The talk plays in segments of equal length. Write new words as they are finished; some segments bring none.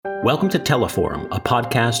Welcome to Teleforum, a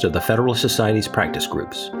podcast of the Federalist Society's practice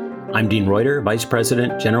groups. I'm Dean Reuter, Vice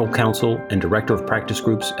President, General Counsel, and Director of Practice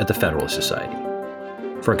Groups at the Federalist Society.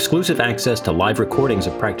 For exclusive access to live recordings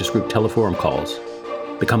of practice group Teleforum calls,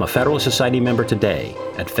 become a Federalist Society member today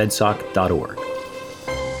at fedsoc.org.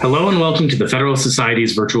 Hello and welcome to the Federalist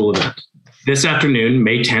Society's virtual event. This afternoon,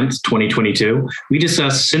 May 10th, 2022, we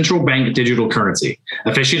discuss central bank digital currency,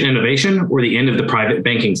 efficient innovation, or the end of the private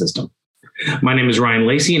banking system. My name is Ryan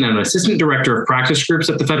Lacey, and I'm Assistant Director of Practice Groups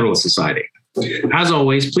at the Federalist Society. As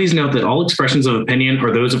always, please note that all expressions of opinion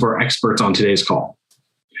are those of our experts on today's call.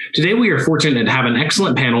 Today, we are fortunate to have an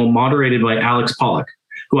excellent panel moderated by Alex Pollock,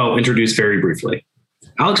 who I'll introduce very briefly.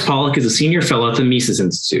 Alex Pollock is a Senior Fellow at the Mises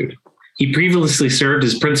Institute. He previously served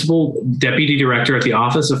as Principal Deputy Director at the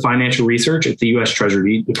Office of Financial Research at the U.S.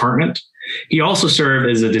 Treasury Department. He also served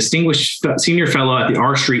as a Distinguished Senior Fellow at the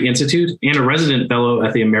R Street Institute and a Resident Fellow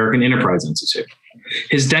at the American Enterprise Institute.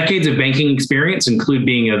 His decades of banking experience include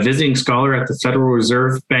being a visiting scholar at the Federal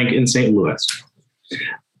Reserve Bank in St. Louis.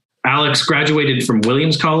 Alex graduated from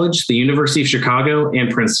Williams College, the University of Chicago,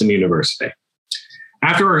 and Princeton University.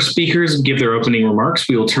 After our speakers give their opening remarks,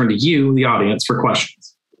 we will turn to you, the audience, for questions.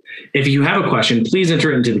 If you have a question, please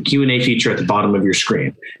enter it into the Q&A feature at the bottom of your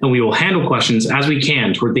screen, and we will handle questions as we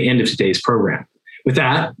can toward the end of today's program. With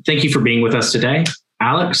that, thank you for being with us today.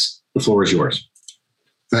 Alex, the floor is yours.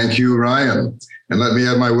 Thank you, Ryan. And let me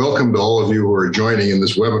add my welcome to all of you who are joining in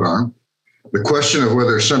this webinar. The question of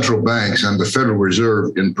whether central banks and the Federal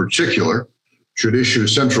Reserve in particular should issue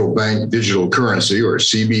central bank digital currency, or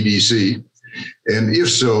CBDC, and if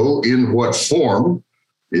so, in what form,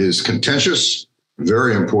 is contentious,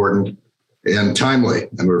 very important, and timely.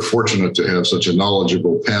 And we're fortunate to have such a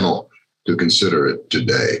knowledgeable panel to consider it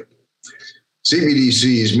today.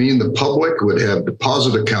 CBDCs mean the public would have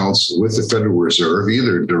deposit accounts with the Federal Reserve,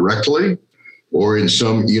 either directly or in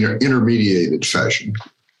some intermediated fashion.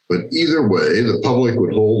 But either way, the public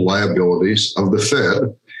would hold liabilities of the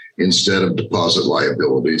Fed instead of deposit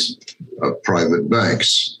liabilities of private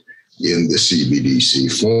banks in the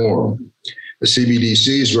CBDC form. The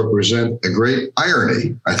CBDCs represent a great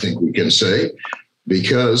irony, I think we can say,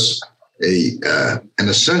 because an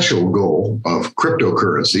essential goal of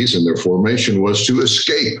cryptocurrencies and their formation was to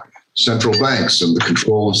escape central banks and the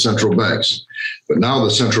control of central banks. But now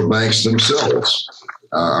the central banks themselves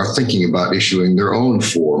are thinking about issuing their own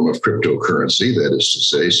form of cryptocurrency, that is to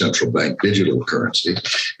say, central bank digital currency.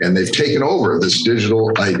 And they've taken over this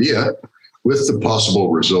digital idea with the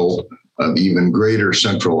possible result of even greater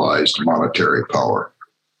centralized monetary power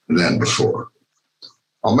than before.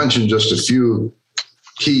 I'll mention just a few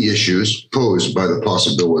key issues posed by the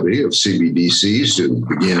possibility of CBDCs to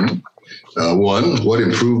begin. One, what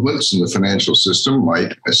improvements in the financial system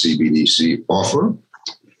might a CBDC offer?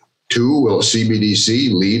 Two, will a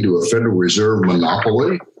CBDC lead to a Federal Reserve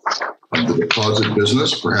monopoly of the deposit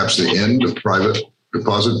business, perhaps the end of private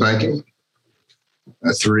deposit banking?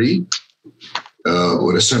 Three,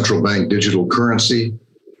 would a central bank digital currency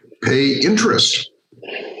pay interest?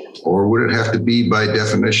 Or would it have to be, by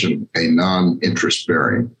definition, a non-interest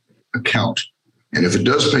bearing account? And if it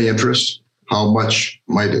does pay interest, how much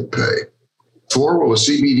might it pay? Four, will a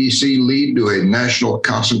CBDC lead to a national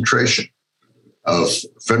concentration of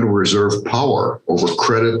Federal Reserve power over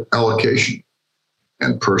credit allocation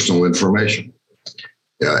and personal information?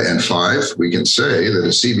 And five, we can say that a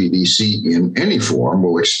CBDC in any form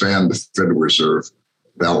will expand the Federal Reserve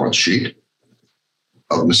balance sheet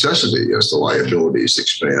of necessity as the liabilities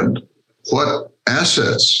expand. What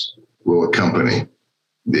assets will accompany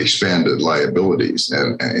the expanded liabilities?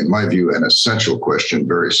 And in my view, an essential question,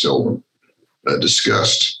 very seldom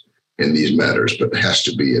discussed in these matters, but has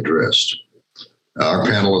to be addressed. Our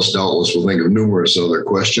panelists doubtless will think of numerous other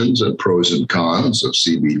questions and pros and cons of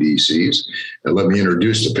CBDCs. And let me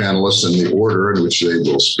introduce the panelists in the order in which they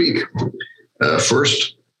will speak.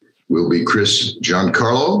 First will be Chris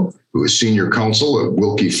Giancarlo, who is Senior Counsel at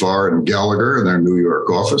Wilkie Farr and Gallagher in their New York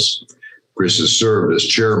office. Chris has served as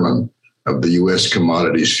Chairman of the U.S.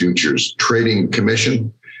 Commodities Futures Trading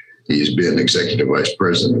Commission. He's been Executive Vice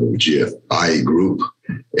President of the GFI Group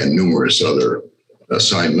and numerous other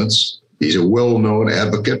assignments. He's a well-known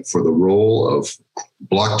advocate for the role of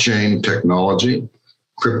blockchain technology,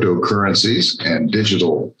 cryptocurrencies, and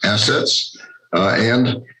digital assets,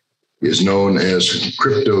 and is known as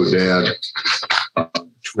Crypto Dad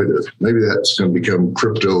on Twitter. Maybe that's going to become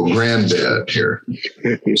Crypto Granddad here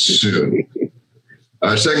soon.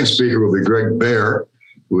 Our second speaker will be Greg Baer,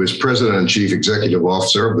 who is President and Chief Executive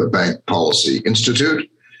Officer of the Bank Policy Institute.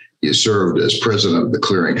 He has served as President of the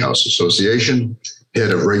Clearinghouse Association,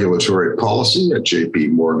 Head of Regulatory Policy at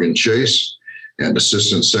JP Morgan Chase, and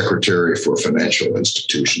Assistant Secretary for Financial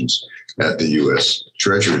Institutions at the U.S.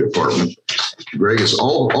 Treasury Department. Greg is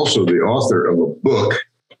also the author of a book,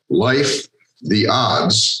 Life, the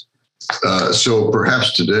Odds. So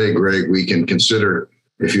perhaps today, Greg, we can consider,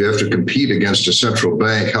 if you have to compete against a central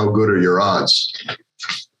bank, how good are your odds?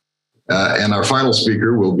 And our final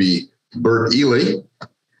speaker will be Bert Ely,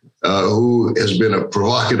 who has been a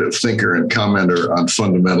provocative thinker and commenter on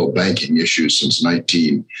fundamental banking issues since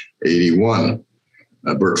 1981.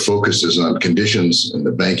 Bert focuses on conditions in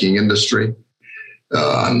the banking industry,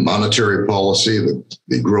 on monetary policy,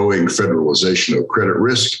 the growing federalization of credit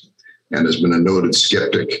risk, and has been a noted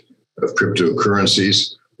skeptic of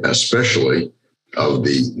cryptocurrencies, especially of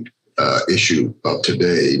the issue of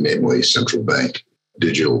today, namely central bank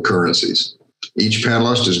digital currencies. Each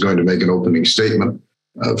panelist is going to make an opening statement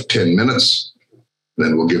of 10 minutes.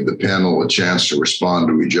 Then we'll give the panel a chance to respond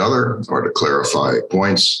to each other or to clarify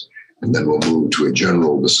points. And then we'll move to a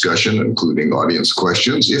general discussion, including audience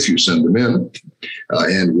questions, if you send them in.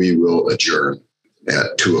 And we will adjourn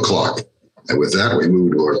at 2:00. And with that, we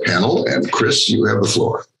move to our panel. And Chris, you have the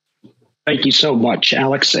floor. Thank you so much,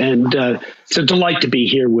 Alex. And it's a delight to be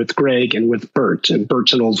here with Greg and with Bert. And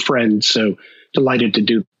Bert's an old friend, so delighted to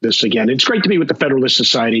do this again. It's great to be with the Federalist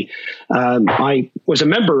Society. I was a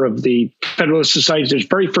member of the Federalist Society's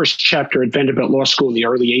very first chapter at Vanderbilt Law School in the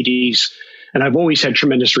early 80s. And I've always had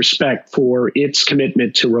tremendous respect for its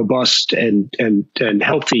commitment to robust and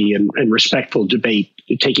healthy and respectful debate,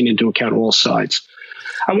 taking into account all sides.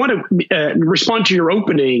 I want to respond to your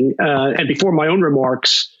opening and before my own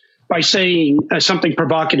remarks by saying something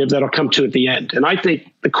provocative that I'll come to at the end. And I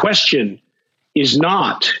think the question is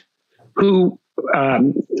not who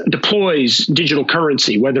deploys digital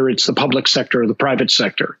currency, whether it's the public sector or the private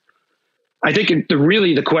sector. I think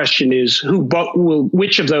really the question is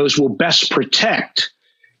which of those will best protect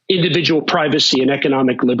individual privacy and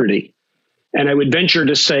economic liberty. And I would venture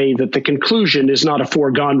to say that the conclusion is not a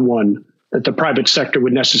foregone one, that the private sector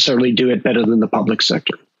would necessarily do it better than the public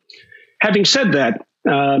sector. Having said that,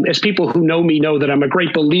 as people who know me know that I'm a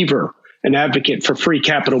great believer and advocate for free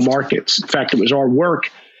capital markets. In fact, it was our work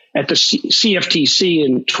at the CFTC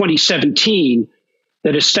in 2017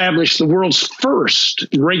 that established the world's first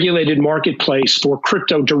regulated marketplace for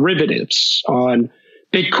crypto derivatives on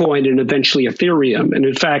Bitcoin and eventually Ethereum. And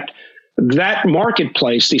in fact, that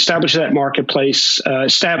marketplace, the establishment of that marketplace,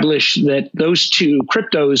 established that those two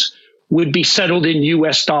cryptos would be settled in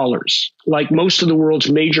US dollars. Like most of the world's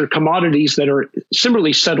major commodities that are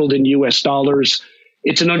similarly settled in US dollars,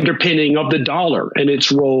 it's an underpinning of the dollar and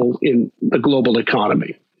its role in the global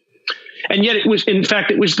economy. And yet it was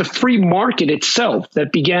the free market itself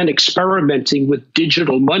that began experimenting with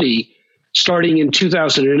digital money starting in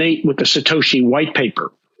 2008 with the Satoshi white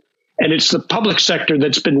paper. And it's the public sector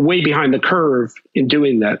that's been way behind the curve in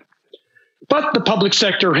doing that. But the public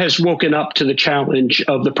sector has woken up to the challenge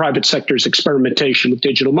of the private sector's experimentation with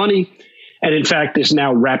digital money, and in fact is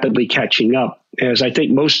now rapidly catching up. As I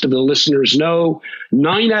think most of the listeners know,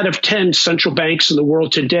 9 out of 10 central banks in the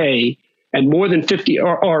world today and more than 50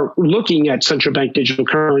 are looking at central bank digital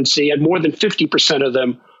currency, and more than 50% of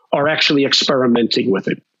them are actually experimenting with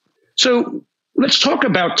it. So let's talk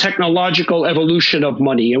about technological evolution of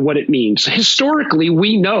money and what it means. Historically,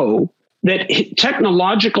 we know that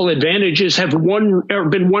technological advantages have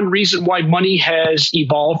been one reason why money has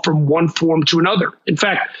evolved from one form to another. In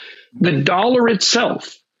fact, the dollar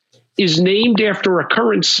itself is named after a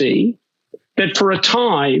currency that for a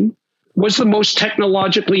time was the most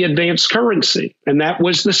technologically advanced currency, and that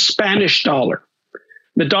was the Spanish dollar.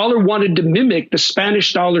 The dollar wanted to mimic the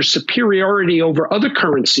Spanish dollar's superiority over other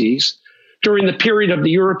currencies during the period of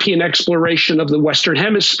the European exploration of the Western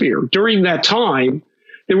Hemisphere. During that time,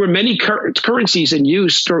 there were many currencies in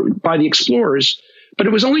use by the explorers, but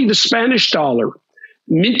it was only the Spanish dollar,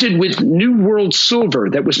 minted with New World silver,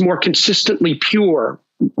 that was more consistently pure,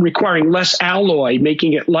 requiring less alloy,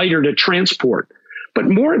 making it lighter to transport. But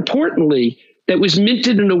more importantly, that was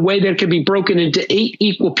minted in a way that could be broken into 8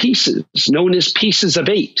 equal pieces, known as pieces of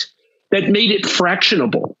 8, that made it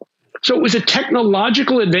fractionable. So it was a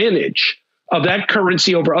technological advantage of that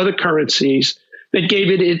currency over other currencies that gave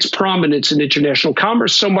it its prominence in international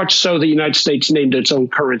commerce, so much so the United States named its own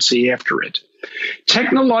currency after it.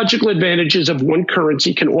 Technological advantages of one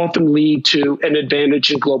currency can often lead to an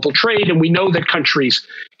advantage in global trade, and we know that countries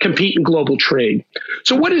compete in global trade.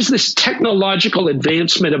 So what is this technological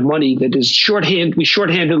advancement of money that is we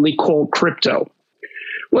shorthandedly call crypto?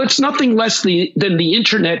 Well, it's nothing less than the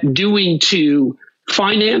internet doing to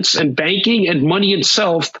finance and banking and money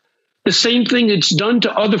itself the same thing it's done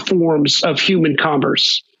to other forms of human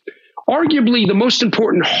commerce. Arguably, the most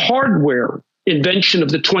important hardware invention of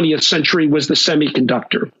the 20th century was the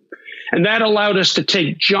semiconductor. And that allowed us to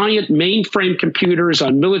take giant mainframe computers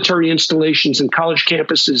on military installations and college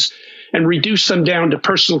campuses and reduce them down to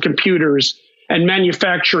personal computers and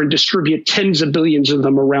manufacture and distribute tens of billions of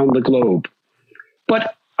them around the globe.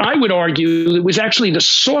 But I would argue it was actually the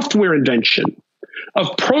software invention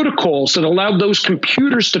of protocols that allowed those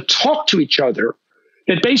computers to talk to each other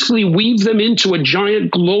that basically weave them into a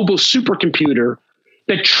giant global supercomputer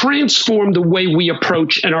that transformed the way we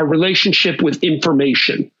approach and our relationship with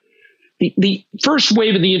information. The first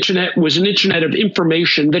wave of the internet was an internet of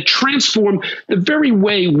information that transformed the very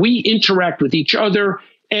way we interact with each other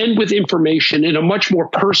and with information in a much more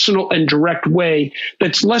personal and direct way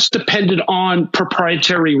that's less dependent on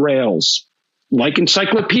proprietary rails, like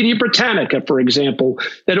Encyclopedia Britannica, for example,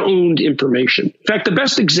 that owned information. In fact, the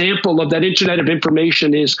best example of that internet of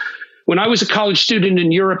information is when I was a college student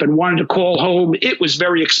in Europe and wanted to call home, it was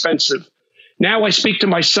very expensive. Now I speak to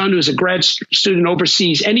my son, who's a grad student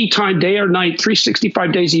overseas, anytime, day or night,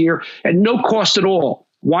 365 days a year, at no cost at all.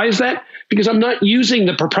 Why is that? Because I'm not using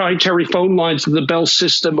the proprietary phone lines of the Bell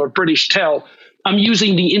system or British Tel. I'm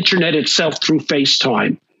using the internet itself through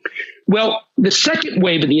FaceTime. Well, the second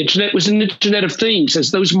wave of the internet was an internet of things.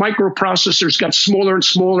 As those microprocessors got smaller and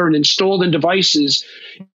smaller and installed in devices,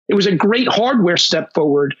 it was a great hardware step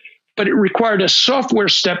forward, but it required a software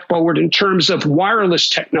step forward in terms of wireless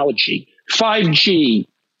technology, 5G,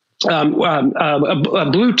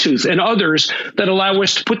 Bluetooth, and others that allow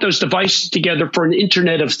us to put those devices together for an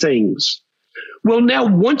Internet of Things. Well, now,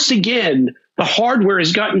 once again, the hardware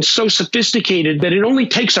has gotten so sophisticated that it only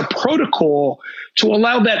takes a protocol to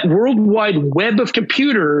allow that worldwide web of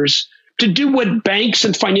computers to do what banks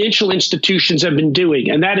and financial institutions have been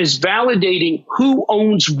doing, and that is validating who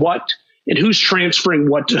owns what and who's transferring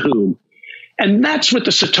what to whom. And that's what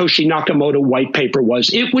the Satoshi Nakamoto white paper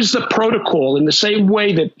was. It was the protocol in the same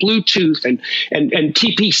way that Bluetooth and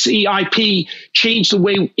TCP/IP changed the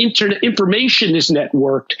way internet information is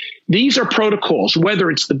networked. These are protocols,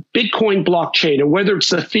 whether it's the Bitcoin blockchain or whether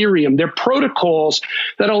it's Ethereum, they're protocols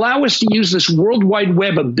that allow us to use this worldwide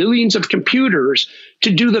web of billions of computers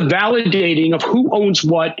to do the validating of who owns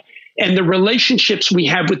what and the relationships we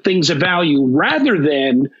have with things of value, rather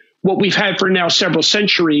than what we've had for now several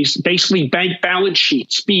centuries, basically bank balance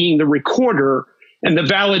sheets being the recorder and the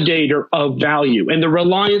validator of value, and the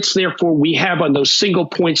reliance, therefore, we have on those single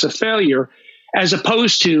points of failure, as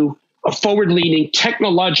opposed to a forward-leaning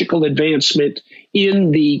technological advancement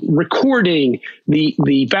in the recording, the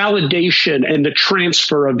validation, and the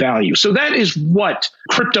transfer of value. So that is what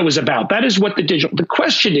crypto is about. That is what the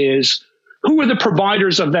question is, who are the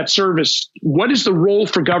providers of that service? What is the role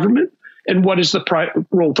for government? And what is the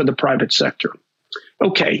role for the private sector?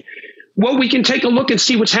 Okay, well, we can take a look and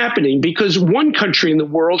see what's happening, because one country in the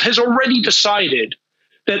world has already decided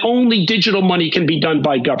that only digital money can be done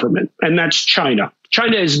by government, and that's China.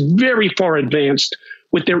 China is very far advanced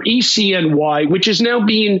with their eCNY, which is now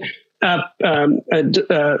being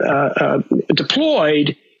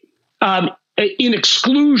deployed in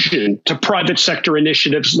exclusion to private sector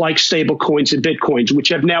initiatives like stablecoins and bitcoins, which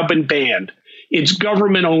have now been banned. It's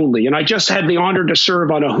government only. And I just had the honor to serve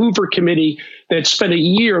on a Hoover committee that spent a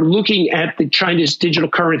year looking at China's digital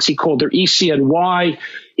currency called their eCNY,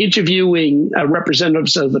 interviewing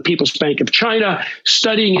representatives of the People's Bank of China,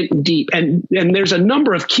 studying it in deep. And there's a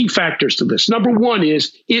number of key factors to this. Number one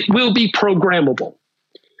is it will be programmable.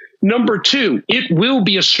 Number two, it will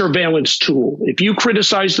be a surveillance tool. If you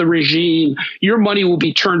criticize the regime, your money will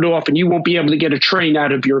be turned off and you won't be able to get a train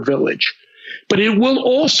out of your village. But it will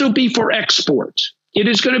also be for export. It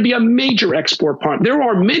is going to be a major export partner. There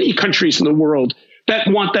are many countries in the world that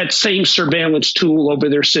want that same surveillance tool over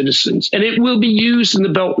their citizens, and it will be used in the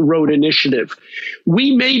Belt and Road Initiative.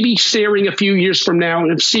 We may be staring a few years from now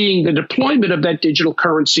and seeing the deployment of that digital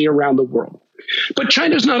currency around the world. But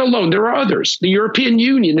China's not alone. There are others. The European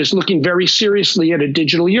Union is looking very seriously at a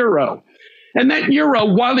digital euro. And that euro,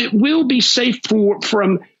 while it will be safe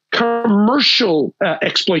from commercial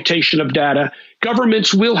exploitation of data,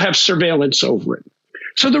 governments will have surveillance over it.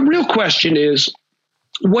 So the real question is,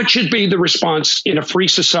 what should be the response in a free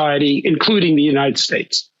society, including the United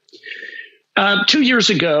States? 2 years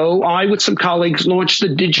ago, I, with some colleagues, launched the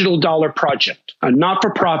Digital Dollar Project, a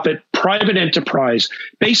not-for-profit private enterprise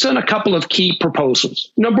based on a couple of key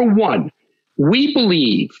proposals. Number one, we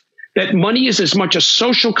believe that money is as much a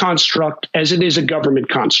social construct as it is a government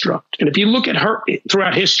construct. And if you look at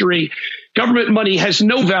throughout history, government money has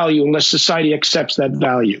no value unless society accepts that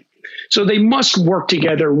value. So they must work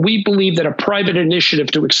together. We believe that a private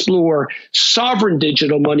initiative to explore sovereign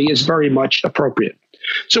digital money is very much appropriate.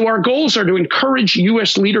 So our goals are to encourage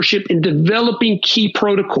U.S. leadership in developing key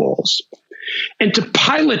protocols and to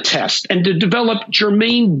pilot test and to develop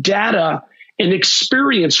germane data and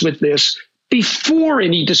experience with this before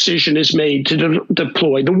any decision is made to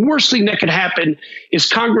deploy. The worst thing that could happen is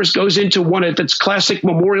Congress goes into one of its classic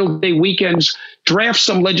Memorial Day weekends, drafts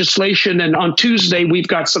some legislation, and on Tuesday, we've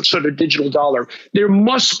got some sort of digital dollar. There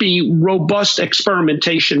must be robust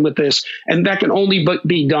experimentation with this, and that can only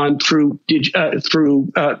be done through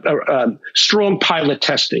strong pilot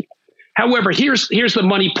testing. However, here's the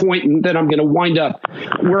money point, and then I'm going to wind up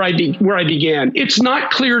where I began. It's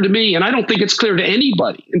not clear to me, and I don't think it's clear to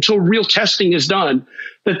anybody until real testing is done,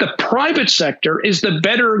 that the private sector is the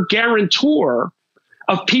better guarantor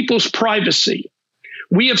of people's privacy.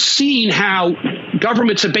 We have seen how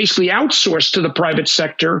governments have basically outsourced to the private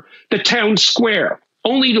sector the town square,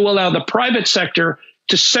 only to allow the private sector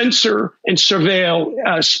to censor and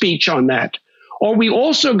surveil speech on that. Are we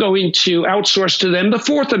also going to outsource to them the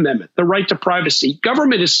Fourth Amendment, the right to privacy?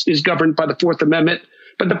 Government is governed by the Fourth Amendment,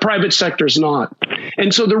 but the private sector is not.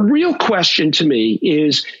 And so the real question to me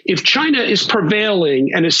is, if China is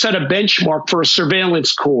prevailing and has set a benchmark for a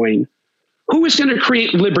surveillance coin, who is going to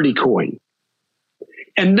create Liberty Coin?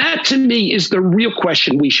 And that, to me, is the real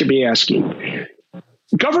question we should be asking.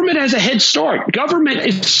 Government has a head start. Government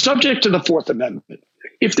is subject to the Fourth Amendment.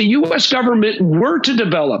 If the U.S. government were to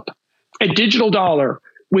develop a digital dollar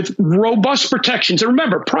with robust protections. And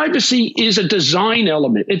remember, privacy is a design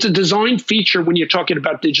element. It's a design feature when you're talking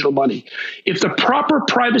about digital money. If the proper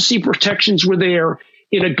privacy protections were there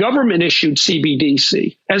in a government-issued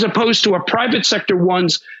CBDC, as opposed to a private sector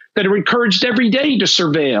ones that are encouraged every day to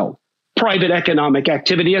surveil private economic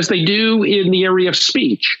activity, as they do in the area of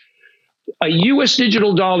speech, a U.S.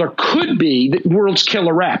 digital dollar could be the world's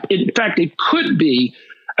killer app. In fact, it could be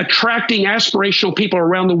attracting aspirational people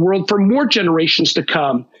around the world for more generations to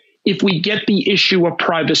come if we get the issue of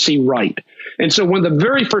privacy right. And so one of the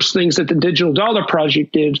very first things that the Digital Dollar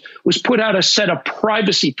Project did was put out a set of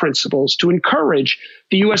privacy principles to encourage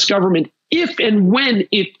the U.S. government, if and when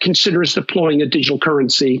it considers deploying a digital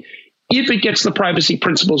currency, if it gets the privacy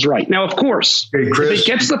principles right. Now, of course, hey, Chris, if it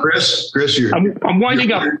gets the Chris, I'm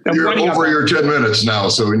winding up. You're over your 10 minutes now,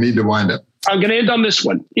 so we need to wind up. I'm going to end on this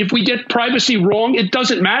one. If we get privacy wrong, it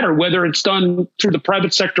doesn't matter whether it's done through the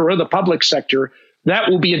private sector or the public sector. That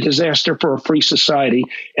will be a disaster for a free society.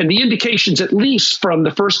 And the indications, at least from the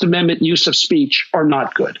First Amendment use of speech, are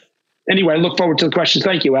not good. Anyway, I look forward to the questions.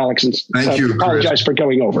 Thank you, Alex. And Thank you, apologize Chris. for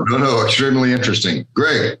going over. No, extremely interesting.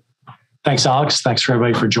 Greg. Thanks, Alex. Thanks for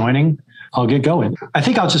everybody for joining. I'll get going. I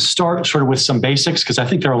think I'll just start sort of with some basics, because I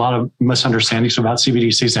think there are a lot of misunderstandings about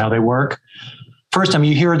CBDCs and how they work. First,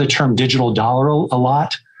 you hear the term digital dollar a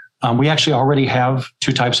lot. We actually already have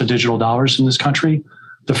two types of digital dollars in this country.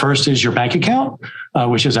 The first is your bank account,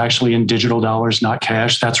 which is actually in digital dollars, not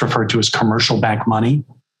cash. That's referred to as commercial bank money.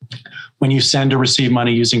 When you send or receive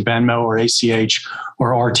money using Venmo or ACH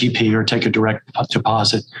or RTP or take a direct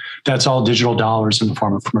deposit, that's all digital dollars in the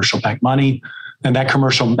form of commercial bank money. And that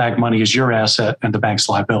commercial bank money is your asset and the bank's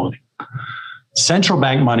liability. Central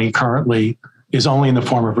bank money currently is only in the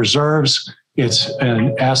form of reserves. It's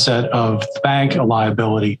an asset of the bank, a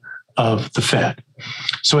liability of the Fed.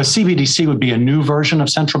 So a CBDC would be a new version of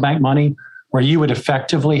central bank money where you would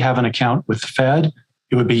effectively have an account with the Fed.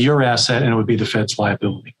 It would be your asset and it would be the Fed's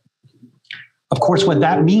liability. Of course, what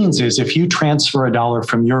that means is if you transfer a dollar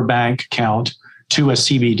from your bank account to a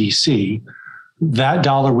CBDC, that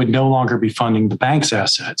dollar would no longer be funding the bank's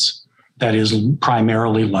assets, that is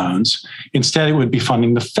primarily loans. Instead, it would be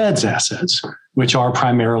funding the Fed's assets, which are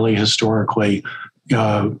primarily historically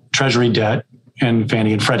Treasury debt and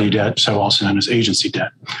Fannie and Freddie debt, so also known as agency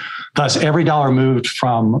debt. Thus, every dollar moved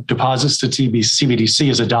from deposits to CBDC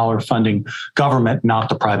is a dollar funding government, not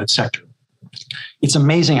the private sector. It's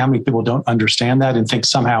amazing how many people don't understand that and think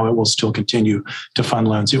somehow it will still continue to fund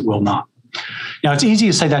loans. It will not. Now, it's easy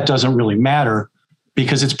to say that doesn't really matter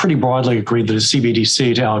because it's pretty broadly agreed that a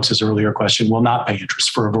CBDC, to Alex's earlier question, will not pay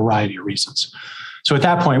interest for a variety of reasons. So at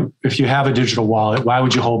that point, if you have a digital wallet, why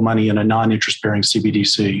would you hold money in a non-interest-bearing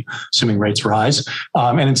CBDC, assuming rates rise?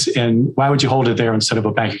 And why would you hold it there instead of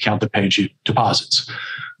a bank account that pays you deposits?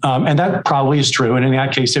 And that probably is true. And in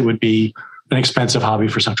that case, it would be an expensive hobby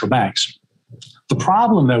for central banks. The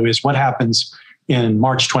problem, though, is what happens in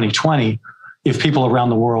March 2020 if people around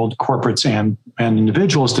the world, corporates and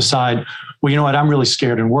individuals decide, well, you know what, I'm really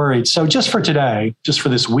scared and worried. So just for today, just for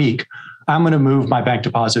this week, I'm going to move my bank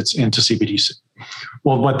deposits into CBDC.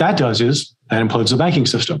 Well, what that does is that implodes the banking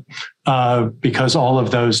system because all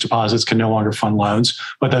of those deposits can no longer fund loans,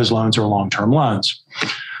 but those loans are long-term loans.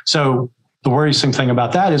 So the worrisome thing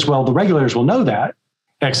about that is, well, the regulators will know that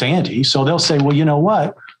ex ante. So they'll say, well, you know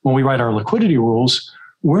what? When we write our liquidity rules,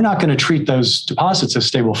 we're not going to treat those deposits as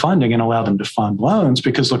stable funding and allow them to fund loans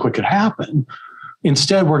because look what could happen.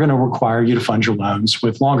 Instead, we're going to require you to fund your loans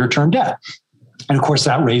with longer term debt. And of course,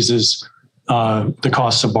 that raises the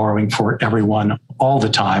costs of borrowing for everyone all the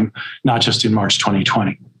time, not just in March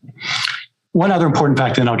 2020. One other important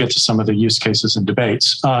fact, then I'll get to some of the use cases and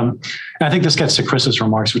debates. And I think this gets to Chris's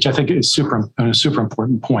remarks, which I think is a super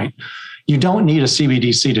important point. You don't need a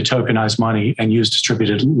CBDC to tokenize money and use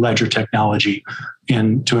distributed ledger technology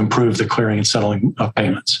to improve the clearing and settling of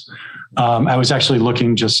payments. I was actually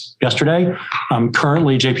looking just yesterday.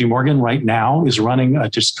 Currently, JP Morgan right now is running a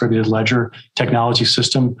distributed ledger technology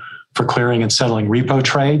system for clearing and settling repo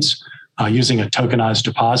trades using a tokenized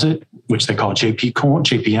deposit, which they call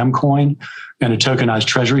JPM coin, and a tokenized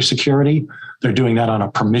treasury security. They're doing that on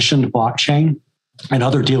a permissioned blockchain, and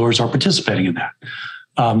other dealers are participating in that.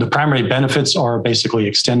 The primary benefits are basically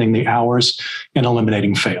extending the hours and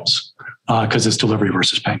eliminating fails because it's delivery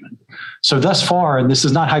versus payment. So thus far, and this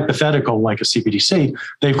is not hypothetical like a CBDC,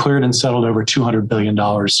 they've cleared and settled over $200 billion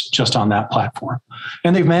just on that platform.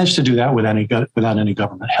 And they've managed to do that without any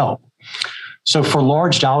government help. So for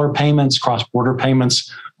large dollar payments, cross-border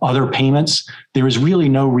payments, other payments, there is really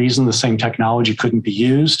no reason the same technology couldn't be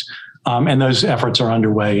used. And those efforts are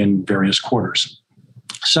underway in various quarters.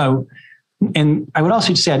 So, and I would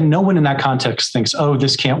also say no one in that context thinks, oh,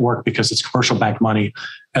 this can't work because it's commercial bank money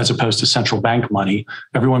as opposed to central bank money.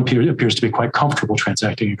 Everyone appears to be quite comfortable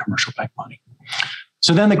transacting in commercial bank money.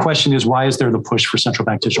 So then the question is, why is there the push for central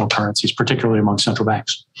bank digital currencies, particularly among central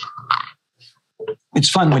banks? It's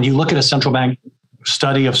fun when you look at a central bank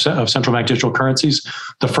study of central bank digital currencies,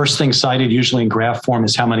 the first thing cited usually in graph form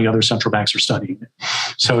is how many other central banks are studying it.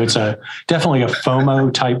 So it's definitely a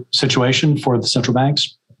FOMO type situation for the central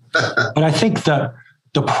banks. But I think the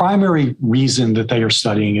primary reason that they are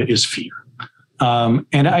studying it is fear. And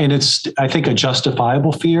it's, I think, a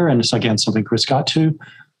justifiable fear. And it's, again, something Chris got to.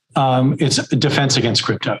 It's a defense against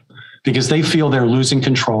crypto because they feel they're losing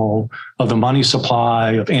control of the money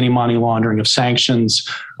supply, of anti-money laundering, of sanctions,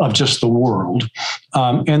 of just the world.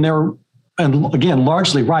 And they're, and again,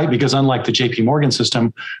 largely right, because unlike the JP Morgan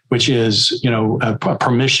system, which is, a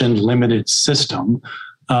permission limited system,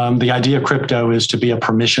 the idea of crypto is to be a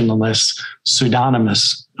permissionless,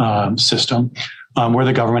 pseudonymous system where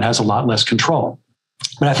the government has a lot less control.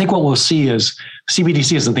 But I think what we'll see is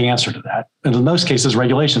CBDC isn't the answer to that. And in most cases,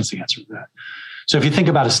 regulation is the answer to that. So if you think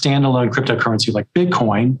about a standalone cryptocurrency like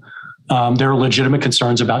Bitcoin, there are legitimate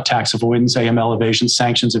concerns about tax avoidance, AML evasion,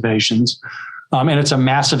 sanctions evasions. And it's a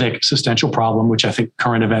massive existential problem, which I think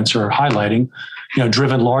current events are highlighting,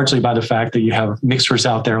 driven largely by the fact that you have mixers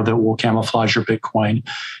out there that will camouflage your Bitcoin,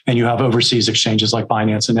 and you have overseas exchanges like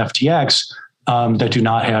Binance and FTX that do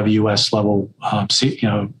not have US level,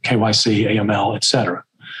 KYC, AML, et cetera.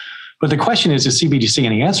 But the question is CBDC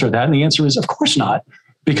any answer to that? And the answer is, of course not,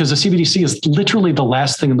 because the CBDC is literally the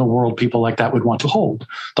last thing in the world people like that would want to hold.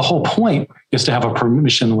 The whole point is to have a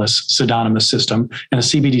permissionless, pseudonymous system, and a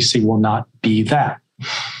CBDC will not be that.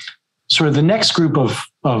 Sort of the next group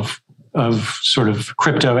of sort of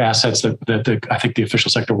crypto assets that I think the official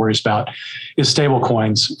sector worries about is stable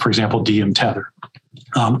coins, for example, Diem Tether.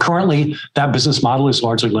 Currently, that business model is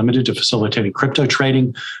largely limited to facilitating crypto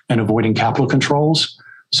trading and avoiding capital controls,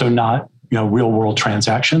 so not real world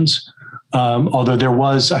transactions. Although there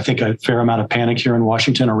was, I think, a fair amount of panic here in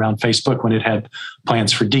Washington around Facebook when it had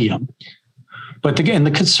plans for Diem. But again,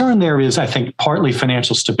 the concern there is, I think, partly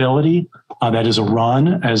financial stability. That is a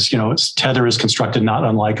run, as Tether is constructed not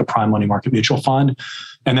unlike a prime money market mutual fund,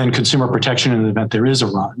 and then consumer protection in the event there is a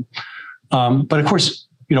run. But of course,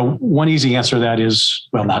 one easy answer to that is,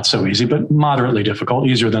 well, not so easy, but moderately difficult,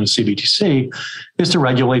 easier than a CBDC, is to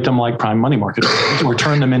regulate them like prime money market funds or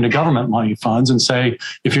turn them into government money funds and say,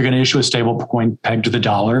 if you're going to issue a stable coin pegged to the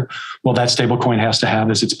dollar, well, that stable coin has to have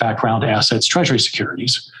as its background assets treasury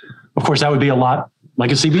securities. Of course, that would be a lot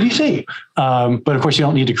like a CBDC. But of course, you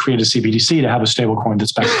don't need to create a CBDC to have a stable coin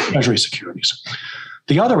that's backed by treasury securities.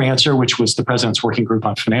 The other answer, which was the President's Working Group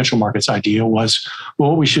on Financial Markets idea, was, well,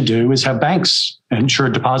 what we should do is have banks and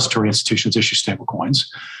insured depository institutions issue stable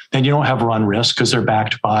coins. Then you don't have run risk because they're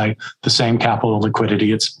backed by the same capital,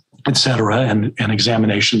 liquidity, et cetera, and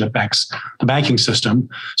examination that backs the banking system.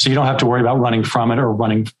 So you don't have to worry about running from it or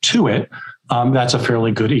running to it. That's a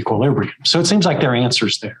fairly good equilibrium. So it seems like there are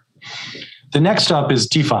answers there. The next up is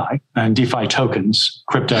DeFi and DeFi tokens,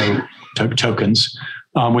 crypto tokens.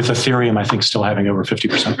 With Ethereum, I think, still having over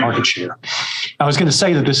 50% market share. I was going to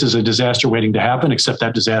say that this is a disaster waiting to happen, except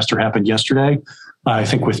that disaster happened yesterday, I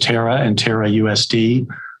think, with Terra and Terra USD.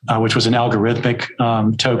 which was an algorithmic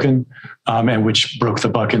token, and which broke the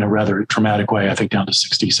buck in a rather dramatic way, I think down to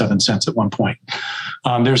 67 cents at one point.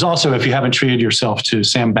 There's also, if you haven't treated yourself to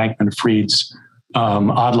Sam Bankman-Fried's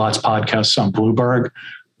Odd Lots podcast on Bloomberg,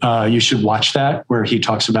 you should watch that, where he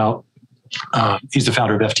talks about, he's the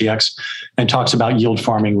founder of FTX, and talks about yield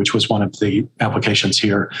farming, which was one of the applications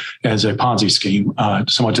here as a Ponzi scheme,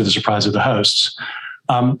 somewhat to the surprise of the hosts.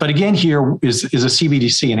 But again, here is a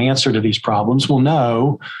CBDC an answer to these problems? Well,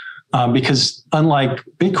 no, because unlike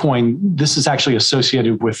Bitcoin, this is actually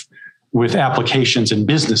associated with applications and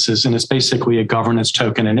businesses, and it's basically a governance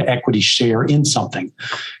token and an equity share in something.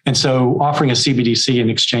 And so offering a CBDC in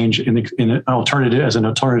exchange in an alternative, as an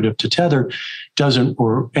alternative to Tether, doesn't,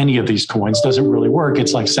 or any of these coins, doesn't really work.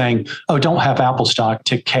 It's like saying, oh, don't have Apple stock,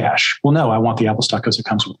 take cash. Well, no, I want the Apple stock because it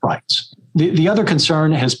comes with rights. The other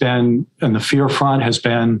concern has been, and the fear front has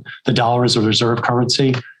been, the dollar as a reserve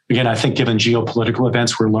currency. Again, I think given geopolitical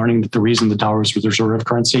events, we're learning that the reason the dollar is the reserve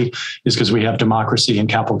currency is because we have democracy and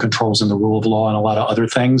capital controls and the rule of law and a lot of other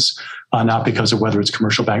things, not because of whether it's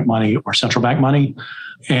commercial bank money or central bank money.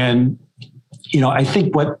 And, I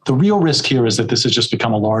think what the real risk here is that this has just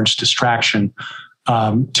become a large distraction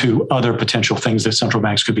to other potential things that central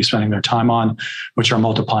banks could be spending their time on, which are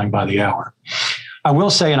multiplying by the hour. I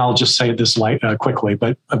will say, and I'll just say this quickly,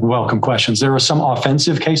 but I welcome questions. There are some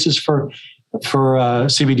offensive cases for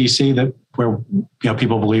CBDC that where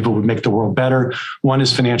people believe it would make the world better. One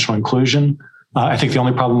is financial inclusion. I think the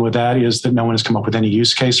only problem with that is that no one has come up with any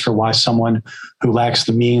use case for why someone who lacks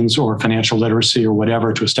the means or financial literacy or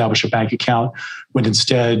whatever to establish a bank account would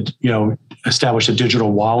instead, establish a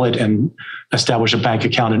digital wallet and establish a bank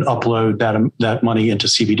account and upload that money into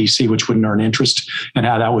CBDC, which wouldn't earn interest, and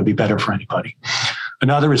how that would be better for anybody.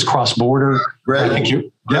 Another is cross-border. Greg, I think you're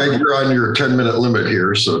on your 10-minute limit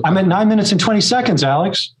here. So I'm at 9 minutes and 20 seconds,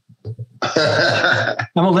 Alex. I'm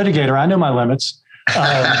a litigator. I know my limits.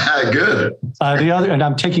 Good. The other, and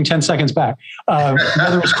I'm taking 10 seconds back.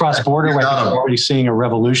 Another is cross-border, where I'm already seeing a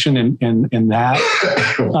revolution in that.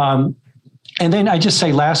 And then I just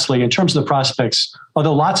say, lastly, in terms of the prospects,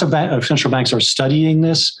 although lots of central banks are studying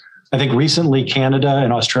this, I think recently Canada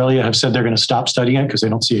and Australia have said they're going to stop studying it because they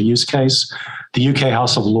don't see a use case. The UK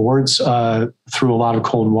House of Lords threw a lot of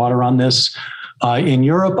cold water on this. In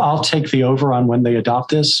Europe, I'll take the over on when they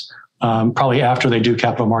adopt this. Probably after they do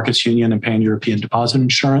Capital Markets Union and Pan-European Deposit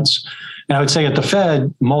Insurance. And I would say at the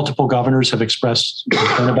Fed, multiple governors have expressed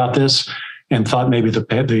concern about this and thought maybe the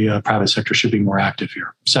private sector should be more active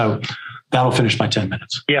here. So that'll finish my 10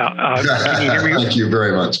 minutes. Yeah. Can you hear me? Thank you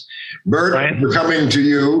very much. Bert, Ryan? we're coming to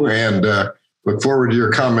you and look forward to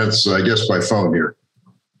your comments, I guess, by phone here.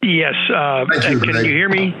 Yes. Thank you, can Greg. you hear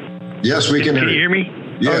me? Yes, we can hear you. Can you hear me?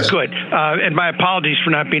 Yes. Oh, good. And my apologies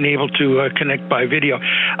for not being able to connect by video.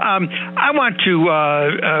 I want to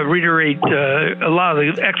reiterate a lot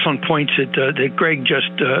of the excellent points that Greg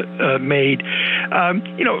just made.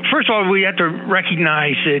 First of all, we have to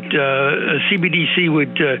recognize that CBDC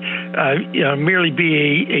would merely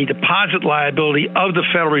be a deposit liability of the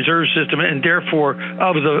Federal Reserve System and therefore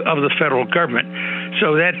of the federal government.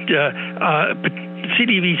 So that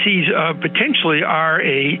CBDCs potentially are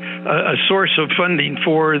a source of funding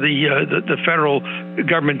for the federal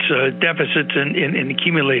government's deficits and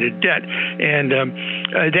accumulated debt, and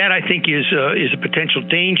that I think is a potential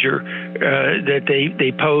danger that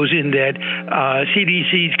they pose, in that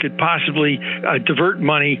CBDCs could possibly divert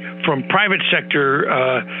money from private sector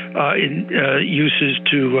uses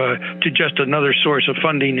to just another source of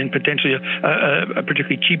funding, and potentially a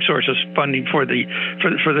particularly cheap source of funding for the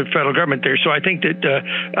federal government there. So I think that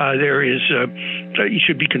there is you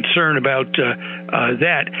should be concerned about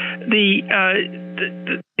that.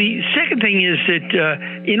 The second thing is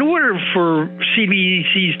that in order for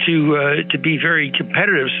CBDCs to be very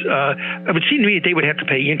competitive, it would seem to me that they would have to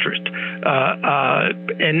pay interest,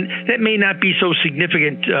 and that may not be so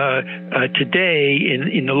significant today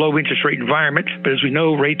in the low interest rate environment. But as we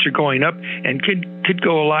know, rates are going up and could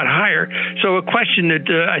go a lot higher. So a question that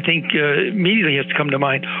I think immediately has to come to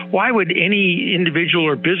mind: why would any individual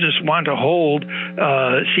or business want to hold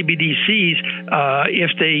CBDCs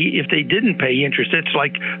if they didn't pay interest? It's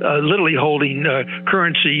like literally holding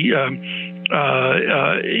currency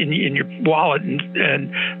in your wallet,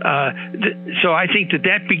 so I think that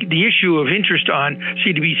the issue of interest on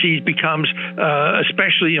CBDCs becomes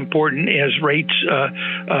especially important as rates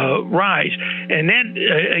rise, and that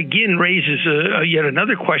again raises yet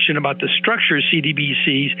another question about the structure of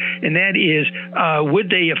CBDCs, and that is would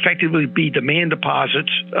they effectively be demand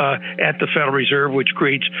deposits at the Federal Reserve, which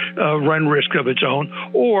creates run risk of its own,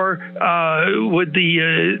 or would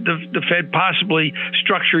the Fed possibly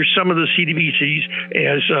structure some of the CBDCs CDBCs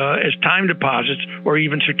as time deposits or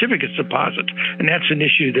even certificates deposits, and that's an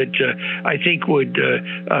issue that I think would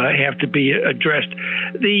have to be addressed.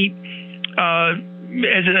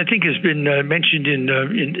 As I think has been mentioned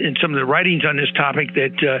in some of the writings on this topic,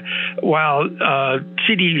 that while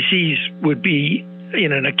CDBCs would be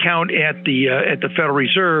in an account at the Federal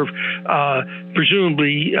Reserve,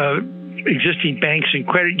 presumably existing banks and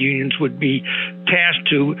credit unions would be tasked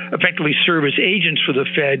to effectively serve as agents for the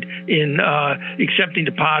Fed in accepting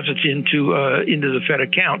deposits into the Fed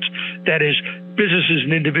accounts. That is, businesses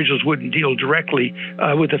and individuals wouldn't deal directly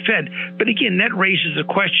with the Fed. But again, that raises the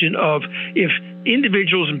question of if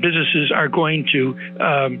individuals and businesses are going to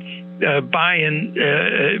buy and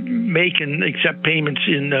make and accept payments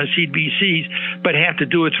in CDBCs, but have to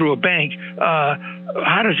do it through a bank,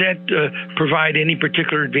 how does that provide any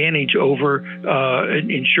particular advantage over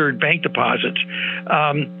insured bank deposits?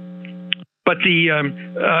 But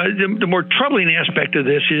the more troubling aspect of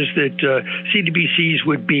this is that CDBCs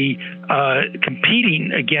would be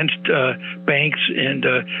competing against banks and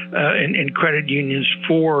credit unions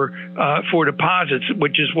for deposits,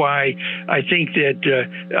 which is why I think that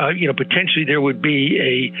potentially there would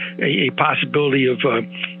be a possibility of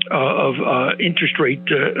interest rate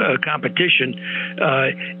competition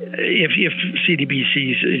if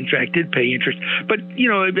CDBCs in fact did pay interest. But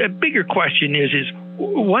a bigger question is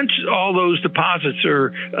once all those deposits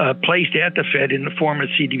are placed at the Fed in the form of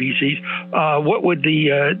CDBCs, what would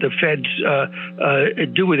the Feds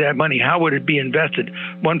do with that money? How would it be invested?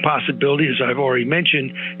 One possibility, as I've already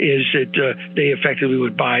mentioned, is that they effectively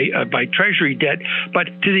would buy Treasury debt. But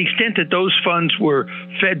to the extent that those funds were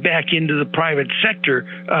fed back into the private sector,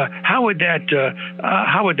 how would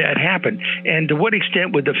that happen? And to what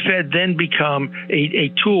extent would the Fed then become a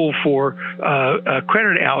tool for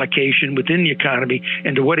credit allocation within the economy?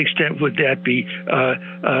 And to what extent would that be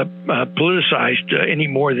politicized any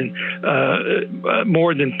more than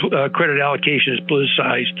credit allocation is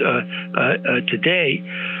politicized today?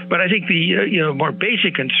 But I think the more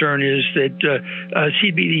basic concern is that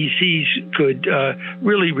CBDCs could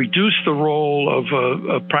really reduce the role of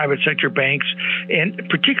private sector banks, and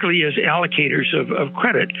particularly as allocators of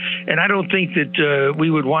credit. And I don't think that we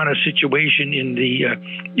would want a situation in the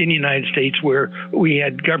United States where we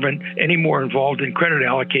had government any more involved in credit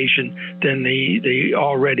allocation than they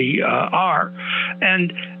already are.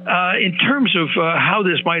 And in terms of how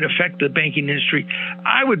this might affect the banking industry,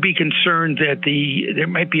 I would be concerned that there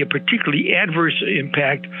might be a particularly adverse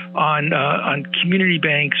impact on community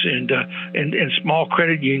banks and small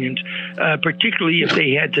credit unions, particularly if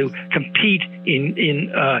they had to compete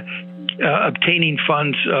in obtaining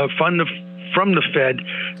funds from the Fed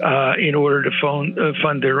in order to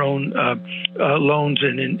fund their own loans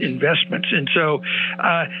and investments. And so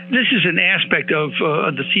this is an aspect of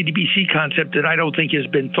the CDBC concept that I don't think has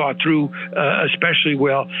been thought through especially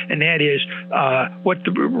well, and that is what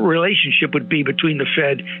the relationship would be between the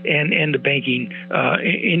Fed and the banking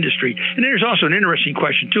industry. And there's also an interesting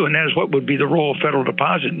question, too, and that is what would be the role of federal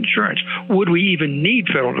deposit insurance? Would we even need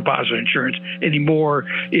federal deposit insurance anymore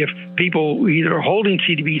if people were either holding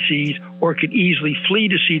CDBCs or could easily flee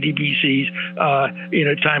to CDBCs in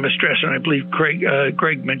a time of stress? And I believe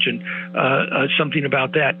Greg mentioned something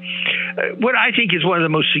about that. What I think is one of the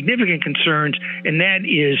most significant concerns, and that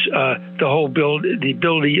is the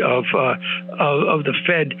ability of the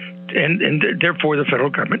Fed and therefore the federal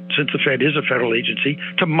government, since the Fed is a federal agency,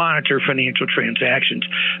 to monitor financial transactions.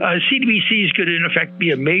 CDBCs could, in effect,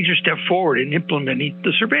 be a major step forward in implementing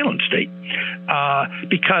the surveillance state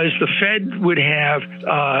because the Fed would have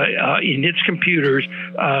in its computers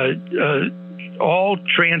all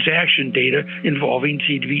transaction data involving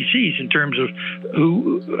CDBCs in terms of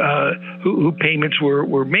who payments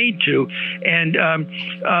were made to, and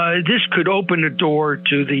this could open the door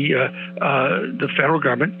to the federal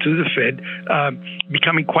government, to the Fed,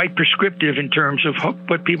 becoming quite prescriptive in terms of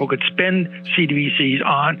what people could spend CDBCs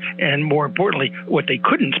on, and more importantly, what they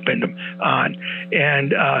couldn't spend them on.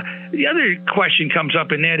 And the other question comes up,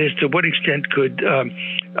 and that is to what extent would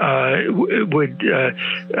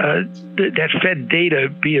that Fed data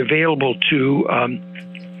be available to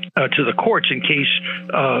the courts in case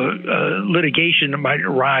litigation might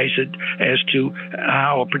arise as to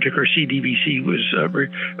how a particular CDBC was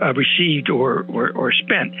received or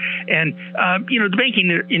spent. And the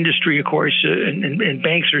banking industry, of course, and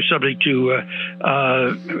banks are subject to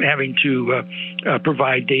having to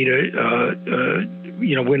provide data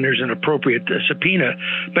when there's an appropriate subpoena.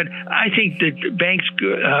 But I think that banks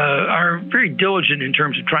are very diligent in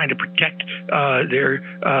terms of trying to protect their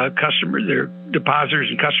depositors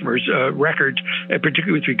and customers' records,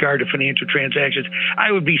 particularly with regard to financial transactions.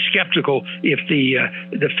 I would be skeptical if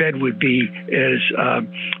the Fed would be as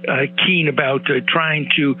keen about trying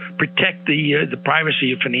to protect the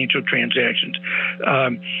privacy of financial transactions.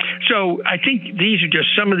 So I think these are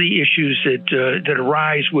just some of the issues that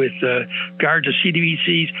arise with regard to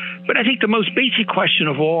CBDCs. But I think the most basic question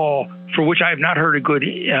of all, for which I have not heard a good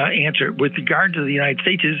answer with regard to the United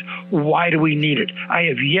States, is why do we need it? I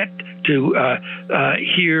have yet to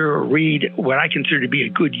hear or read what I consider to be a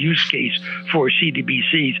good use case for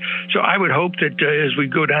CBDCs. So I would hope that as we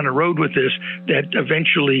go down the road with this, that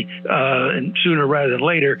eventually, and sooner rather than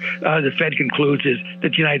later, the Fed concludes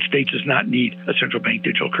that the United States does not need a central bank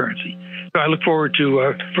digital currency. So I look forward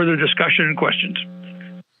to further discussion and questions.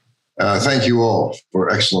 Thank you all for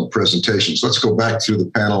excellent presentations. Let's go back through the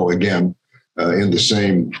panel again in the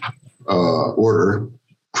same order.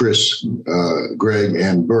 Chris, Greg,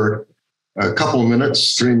 and Bert. A couple of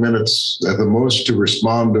minutes, 3 minutes at the most, to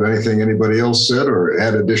respond to anything anybody else said or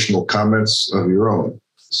add additional comments of your own.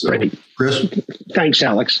 So, Great. Chris? Thanks,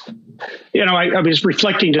 Alex. You know, I was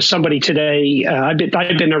reflecting to somebody today. I've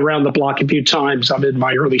been around the block a few times. I'm in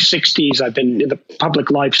my early 60s. I've been in the public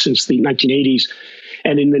life since the 1980s.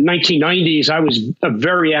 And in the 1990s, I was a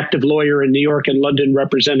very active lawyer in New York and London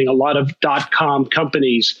representing a lot of .com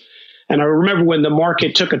companies. And I remember when the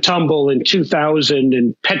market took a tumble in 2000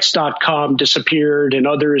 and Pets.com disappeared and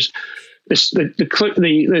others,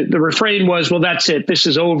 the refrain was, well, that's it. This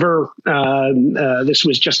is over. This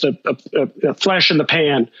was just a flash in the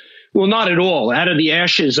pan. Well, not at all. Out of the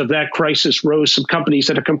ashes of that crisis rose some companies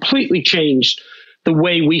that have completely changed the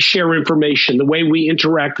way we share information, the way we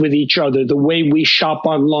interact with each other, the way we shop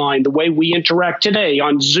online, the way we interact today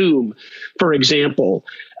on Zoom, for example.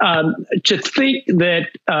 To think that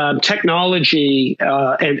technology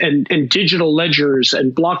and digital ledgers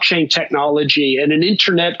and blockchain technology and an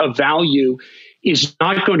internet of value is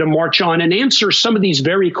not going to march on and answer some of these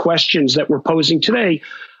very questions that we're posing today,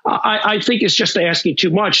 I think it's just asking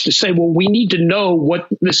too much to say, well, we need to know what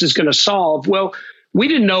this is going to solve. Well, we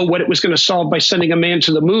didn't know what it was going to solve by sending a man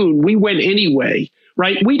to the moon. We went anyway,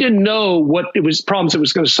 right? We didn't know what problems it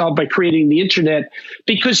was going to solve by creating the internet,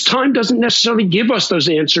 because time doesn't necessarily give us those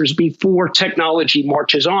answers before technology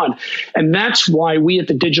marches on. And that's why we at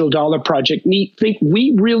the Digital Dollar Project think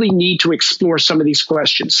we really need to explore some of these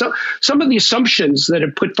questions. So some of the assumptions that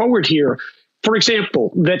are put forward here, for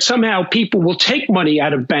example, that somehow people will take money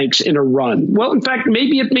out of banks in a run. Well, in fact,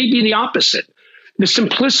 maybe it may be the opposite. The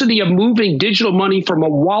simplicity of moving digital money from a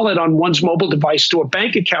wallet on one's mobile device to a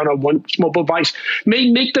bank account on one's mobile device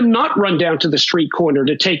may make them not run down to the street corner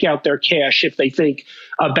to take out their cash if they think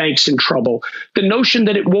a bank's in trouble. The notion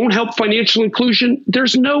that it won't help financial inclusion,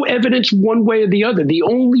 there's no evidence one way or the other. The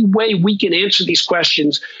only way we can answer these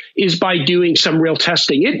questions is by doing some real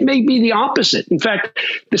testing. It may be the opposite. In fact,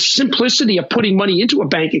 the simplicity of putting money into a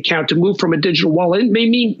bank account to move from a digital wallet may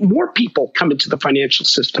mean more people come into the financial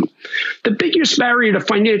system. The biggest barrier to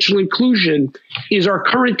financial inclusion is our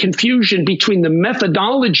current confusion between the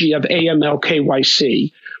methodology of AML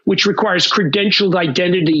KYC, which requires credentialed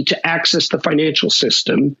identity to access the financial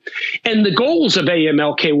system, and the goals of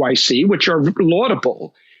AML KYC, which are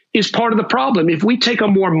laudable, is part of the problem. If we take a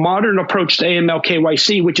more modern approach to AML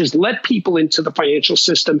KYC, which is let people into the financial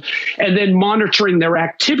system and then monitoring their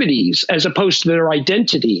activities as opposed to their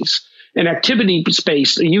identities, and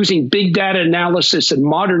activity-based, using big data analysis and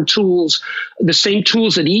modern tools, the same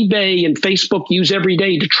tools that eBay and Facebook use every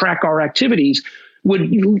day to track our activities,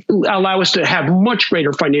 would allow us to have much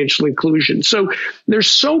greater financial inclusion. So there's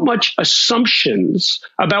so much assumptions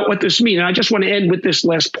about what this means. And I just want to end with this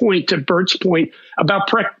last point, to Bert's point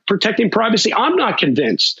about protecting privacy. I'm not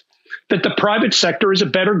convinced that the private sector is a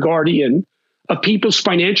better guardian of people's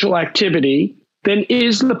financial activity than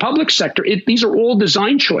is the public sector. These are all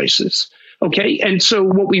design choices, okay? And so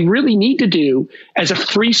what we really need to do as a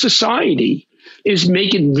free society is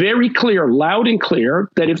make it very clear, loud and clear,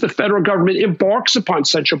 that if the federal government embarks upon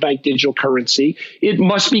central bank digital currency, it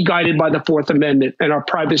must be guided by the Fourth Amendment and our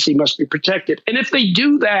privacy must be protected. And if they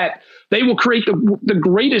do that, they will create the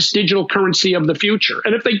greatest digital currency of the future.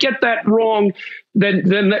 And if they get that wrong,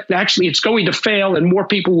 then actually it's going to fail and more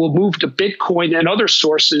people will move to Bitcoin and other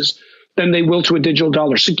sources than they will to a digital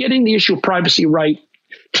dollar. So getting the issue of privacy right,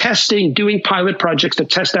 testing, doing pilot projects to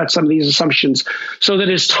test out some of these assumptions so that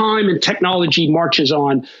as time and technology marches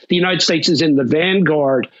on, the United States is in the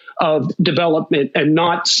vanguard of development and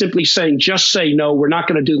not simply saying, just say, no, we're not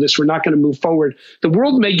going to do this. We're not going to move forward. The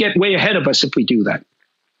world may get way ahead of us if we do that.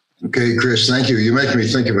 Okay, Chris, thank you. You make me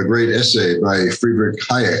think of a great essay by Friedrich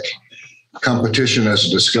Hayek, Competition as a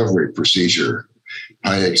Discovery Procedure.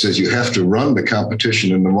 Hayek says you have to run the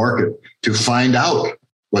competition in the market to find out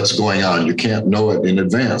what's going on. You can't know it in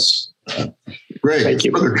advance. Greg,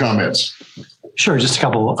 further comments? Sure, just a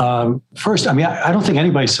couple. First, I don't think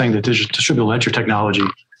anybody's saying that distributed ledger technology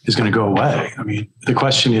is going to go away. The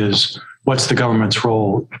question is, what's the government's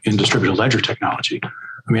role in distributed ledger technology?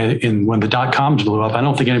 When the .coms blew up, I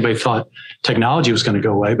don't think anybody thought technology was going to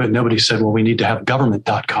go away, but nobody said, well, we need to have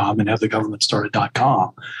government.com and have the government start a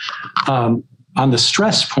 .com. On the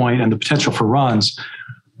stress point and the potential for runs,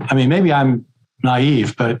 maybe I'm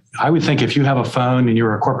naive, but I would think if you have a phone and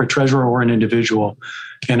you're a corporate treasurer or an individual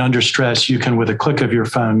and under stress, you can, with a click of your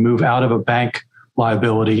phone, move out of a bank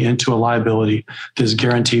liability into a liability that is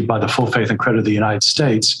guaranteed by the full faith and credit of the United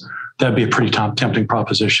States. That'd be a pretty tempting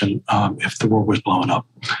proposition if the world was blowing up.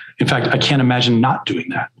 In fact, I can't imagine not doing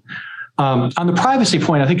that. On the privacy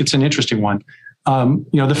point, I think it's an interesting one.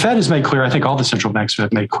 The Fed has made clear, I think all the central banks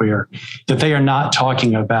have made clear, that they are not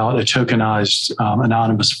talking about a tokenized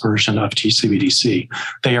anonymous version of TCBDC.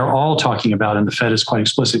 They are all talking about, and the Fed is quite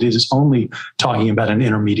explicit, it is only talking about an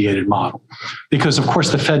intermediated model. Because, of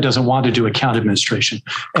course, the Fed doesn't want to do account administration,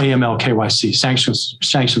 AML, KYC,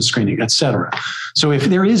 sanction screening, et cetera. So if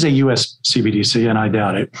there is a US CBDC, and I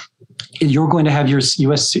doubt it, you're going to have your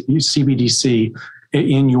US CBDC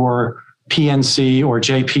in your PNC or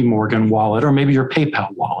JP Morgan wallet, or maybe your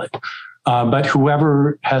PayPal wallet. But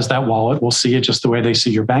whoever has that wallet will see it just the way they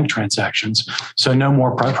see your bank transactions. So no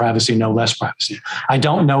more privacy, no less privacy. I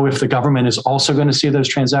don't know if the government is also going to see those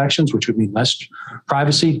transactions, which would mean less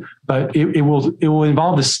privacy, but it will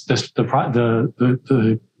involve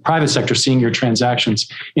the private sector seeing your transactions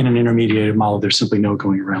in an intermediated model. There's simply no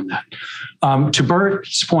going around that. To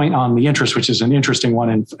Bert's point on the interest, which is an interesting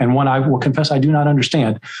one, and one I will confess I do not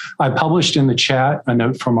understand, I published in the chat a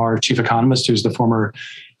note from our chief economist, who's the former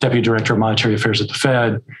deputy director of monetary affairs at the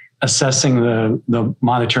Fed, assessing the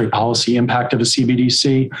monetary policy impact of a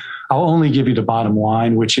CBDC. I'll only give you the bottom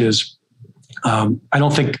line, which is I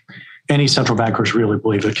don't think any central bankers really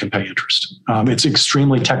believe it can pay interest. It's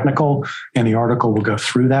extremely technical, and the article will go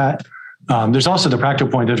through that. There's also the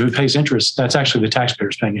practical point that if it pays interest, that's actually the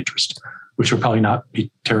taxpayers paying interest, which would probably not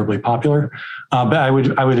be terribly popular. But I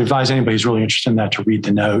would advise anybody who's really interested in that to read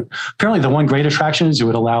the note. Apparently, the one great attraction is it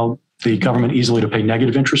would allow the government easily to pay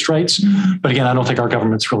negative interest rates. But again, I don't think our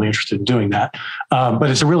government's really interested in doing that. But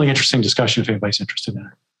it's a really interesting discussion if anybody's interested in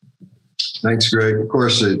it. Thanks, Greg. Of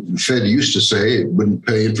course, the Fed used to say it wouldn't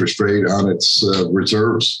pay interest rate on its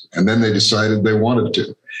reserves, and then they decided they wanted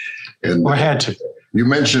to. Or had to. You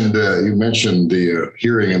mentioned the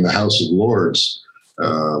hearing in the House of Lords,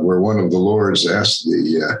 where one of the Lords asked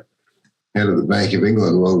the head of the Bank of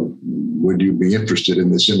England, well, would you be interested in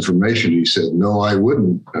this information? He said, no, I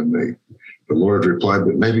wouldn't. And the Lord replied,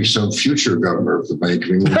 but maybe some future governor of the Bank of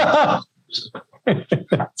England.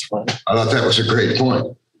 That's funny. I thought that was a great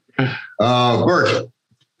point. Bert,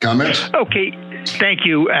 comments? Okay. Thank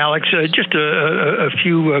you, Alex. Just a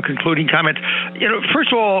few concluding comments.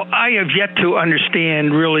 First of all, I have yet to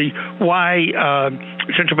understand really why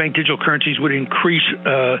central bank digital currencies would increase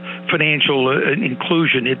financial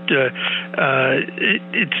inclusion. It's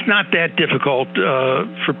not that difficult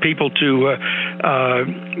for people to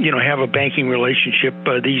have a banking relationship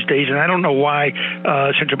these days, and I don't know why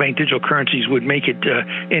central bank digital currencies would make it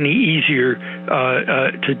any easier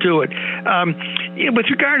to do it. With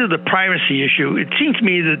regard to the privacy issue, it seems to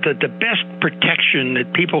me that the best protection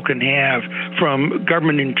that people can have from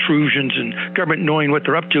government intrusions and government knowing what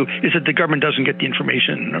they're up to is that the government doesn't get the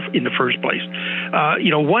information in the first place.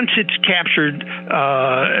 Once it's captured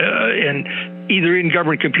and either in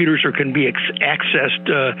government computers or can be accessed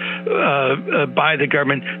by the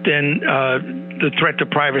government, then the threat to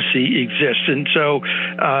privacy exists. And so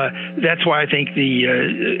that's why I think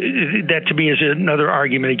that to me is another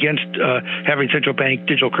argument against having central bank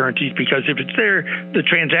digital currencies, because if it's there, the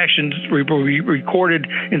transactions will be recorded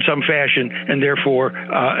in some fashion and therefore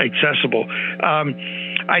accessible.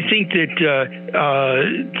 I think that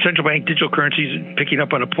central bank digital currencies, picking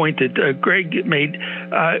up on a point that Greg made,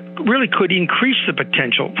 really could increase the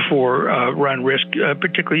potential for run risk,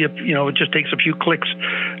 particularly if it just takes a few clicks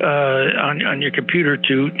on your computer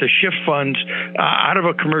to shift funds out of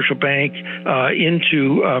a commercial bank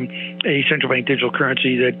into a central bank digital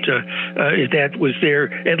currency. That if that was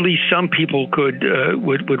there, at least some people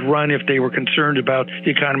would run if they were concerned about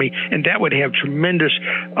the economy, and that would have tremendous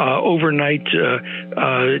overnight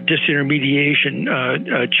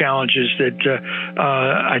disintermediation challenges that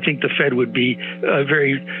I think the Fed would be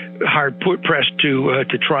very hard pressed to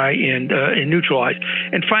try and neutralize.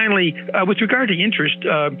 And finally, with regard to interest,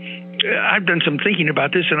 I've done some thinking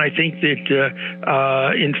about this, and I think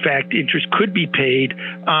that, in fact, interest could be paid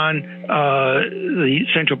on the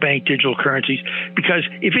central bank digital currencies, because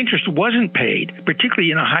if interest wasn't paid,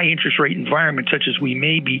 particularly in a high interest rate environment such as we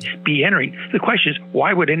may be entering, the question is,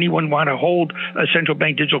 why would anyone want to hold a central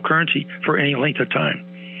bank digital currency for any length of time?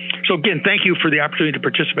 So again, thank you for the opportunity to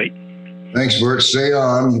participate. Thanks, Bert. Stay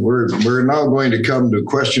on. We're now going to come to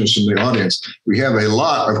questions from the audience. We have a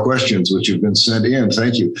lot of questions which have been sent in.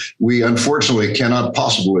 Thank you. We unfortunately cannot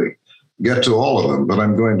possibly get to all of them, but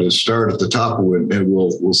I'm going to start at the top of it, and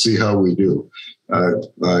we'll see how we do.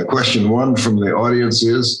 Question one from the audience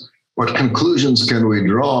is, what conclusions can we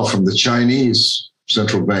draw from the Chinese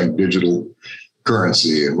central bank digital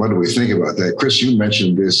currency, and what do we think about that? Chris, you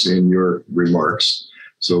mentioned this in your remarks,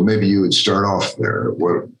 so maybe you would start off there.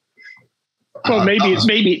 Well,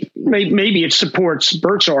 maybe it supports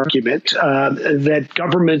Bert's argument that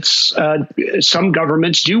governments, some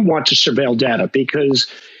governments do want to surveil data, because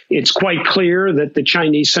it's quite clear that the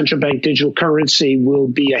Chinese central bank digital currency will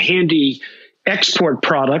be a handy export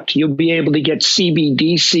product. You'll be able to get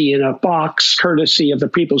CBDC in a box, courtesy of the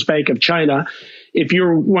People's Bank of China. If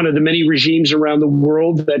you're one of the many regimes around the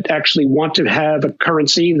world that actually want to have a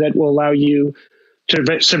currency that will allow you to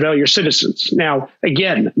surveil your citizens. Now,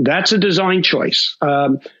 again, that's a design choice.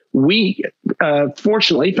 We,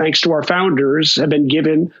 fortunately, thanks to our founders, have been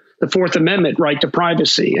given the Fourth Amendment right to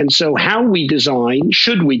privacy. And so how we design,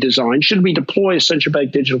 should we deploy a central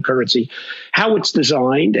bank digital currency, how it's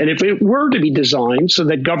designed, and if it were to be designed so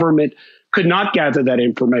that government could not gather that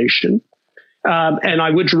information. And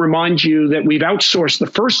I would remind you that we've outsourced the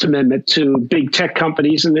First Amendment to big tech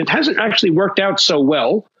companies, and it hasn't actually worked out so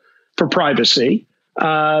well for privacy.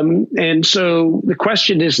 And so the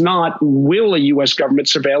question is not, will a U.S. government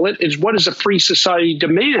surveil it? Is what does a free society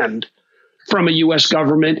demand from a U.S.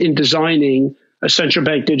 government in designing a central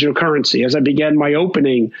bank digital currency? As I began my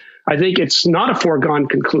opening, I think it's not a foregone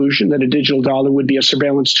conclusion that a digital dollar would be a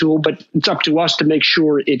surveillance tool, but it's up to us to make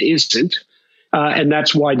sure it isn't. And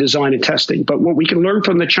that's why design and testing. But what we can learn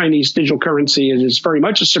from the Chinese digital currency is it's very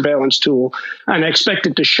much a surveillance tool, and I expect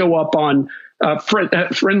it to show up on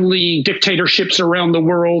friendly dictatorships around the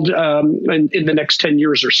world in the next 10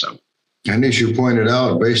 years or so. And as you pointed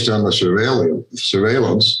out, based on the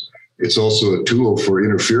surveillance, it's also a tool for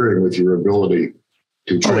interfering with your ability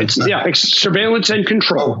to transact. It's surveillance and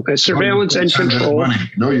control. Surveillance and control.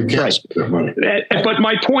 No, you can't spend that money. But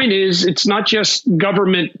my point is, it's not just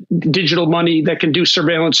government digital money that can do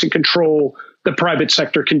surveillance and control. The private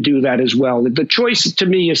sector can do that as well. The choice to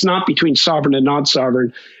me is not between sovereign and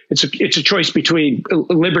non-sovereign. It's a choice between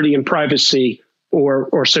liberty and privacy,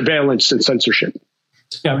 or surveillance and censorship.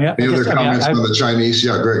 Yeah, Any other comments on the Chinese?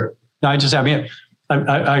 Yeah, Greg. No,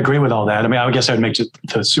 I agree with all that. I guess I would make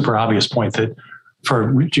the super obvious point that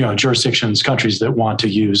for jurisdictions, countries that want to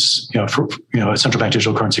use a central bank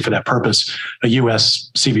digital currency for that purpose, a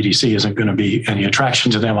U.S. CBDC isn't going to be any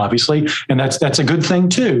attraction to them, obviously, and that's a good thing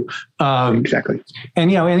too. Exactly.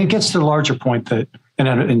 And and it gets to the larger point that,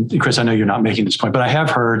 and Chris, I know you're not making this point, but I have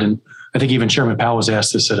heard, and I think even Chairman Powell was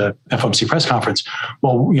asked this at a FOMC press conference.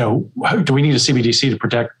 Well, do we need a CBDC to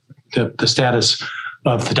protect the status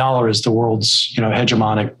of the dollar as the world's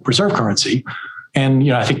hegemonic reserve currency?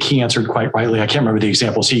 And I think he answered quite rightly. I can't remember the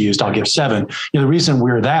examples he used. I'll give 7. The reason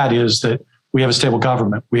we're that is that we have a stable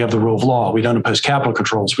government. We have the rule of law. We don't impose capital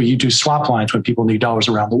controls. We do swap lines when people need dollars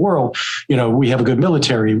around the world. We have a good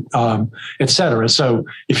military, et cetera. So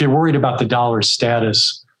if you're worried about the dollar's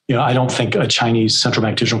status, I don't think a Chinese central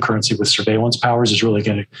bank digital currency with surveillance powers is really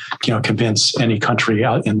going to, convince any country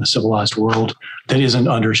out in the civilized world that isn't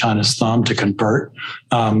under China's thumb to convert.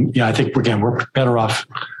 I think, again, we're better off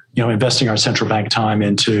investing our central bank time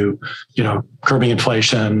into, curbing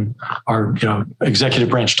inflation, our, executive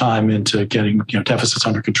branch time into getting, deficits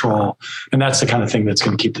under control. And that's the kind of thing that's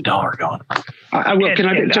going to keep the dollar going. I will. Can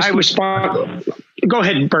I just respond? Go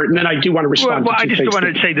ahead, Bert, and then I do want to respond. Well, I just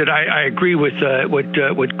wanted to say that I agree with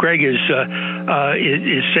what Greg is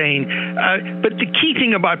saying. But the key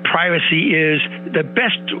thing about privacy is the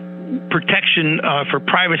best protection for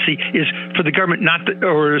privacy is for the government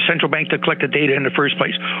or the central bank to collect the data in the first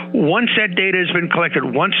place. Once that data has been collected,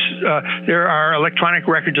 once there are electronic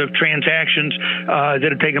records of transactions that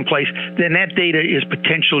have taken place, then that data is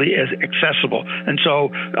potentially as accessible. And so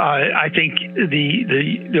I think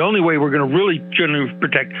the only way we're going to really generally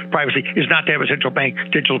protect privacy is not to have a central bank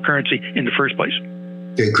digital currency in the first place.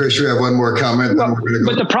 Okay, Chris, you have one more comment. Well,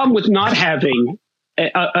 but the problem with not having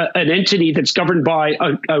an entity that's governed by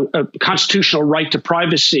a constitutional right to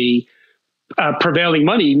privacy prevailing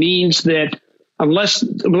money means that unless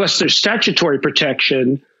there's statutory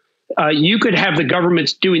protection, you could have the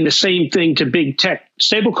governments doing the same thing to big tech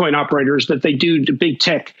stablecoin operators that they do to big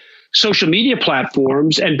tech social media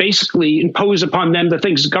platforms and basically impose upon them the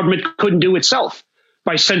things the government couldn't do itself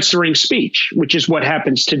by censoring speech, which is what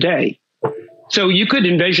happens today. So you could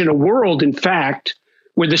envision a world, in fact,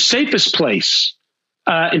 where the safest place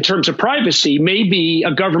in terms of privacy may be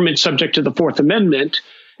a government subject to the Fourth Amendment,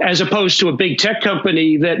 as opposed to a big tech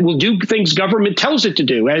company that will do things government tells it to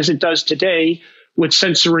do, as it does today with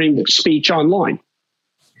censoring speech online.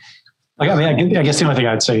 I guess the only thing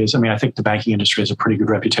I'd say is, I think the banking industry has a pretty good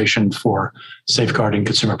reputation for safeguarding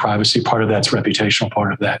consumer privacy. Part of that's reputational,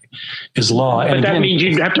 part of that is law. But that means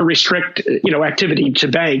you'd have to restrict, activity to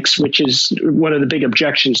banks, which is one of the big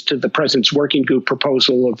objections to the president's working group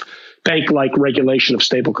proposal of bank-like regulation of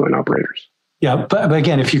stablecoin operators. Yeah, but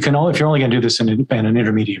again, if you're only going to do this in an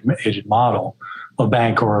intermediated model, a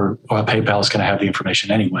bank or a PayPal is going to have the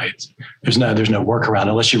information anyway. There's no workaround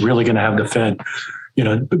unless you're really going to have the Fed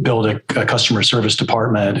build a customer service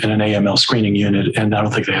department and an AML screening unit, and I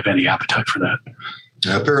don't think they have any appetite for that.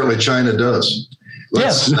 Apparently, China does.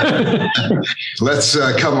 Let's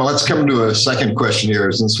come to a second question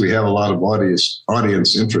here, since we have a lot of audience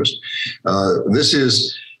interest. This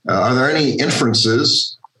is: are there any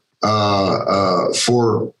inferences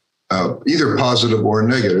for either positive or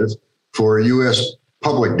negative for U.S.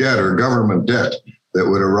 public debt or government debt that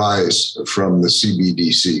would arise from the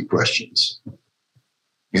CBDC questions?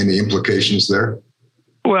 Any implications there?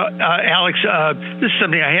 Well, Alex, this is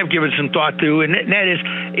something I have given some thought to, and that is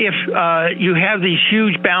if you have these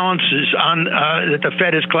huge balances on that the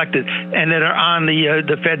Fed has collected and that are on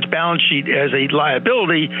the Fed's balance sheet as a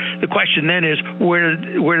liability, the question then is where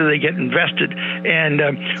do they get invested? And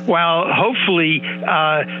while hopefully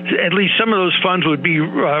at least some of those funds would be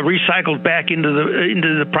recycled back into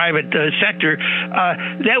the private sector,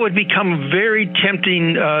 that would become a very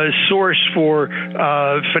tempting source for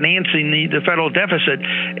financing the federal deficit.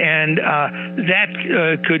 And that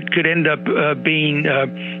could end up being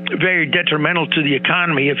very detrimental to the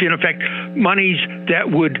economy if, in effect, monies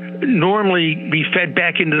that would normally be fed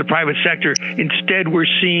back into the private sector instead were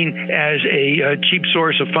seen as a cheap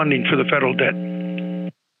source of funding for the federal debt.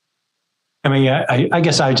 I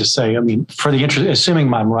guess I'd just say, for the interest,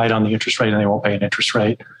 assuming I'm right on the interest rate and they won't pay an interest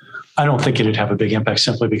rate, I don't think it'd have a big impact,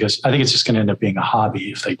 simply because I think it's just going to end up being a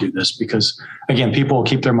hobby if they do this, because, again, people will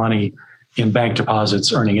keep their money in bank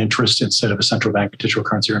deposits earning interest instead of a central bank digital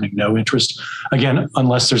currency earning no interest. Again,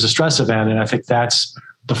 unless there's a stress event. And I think that's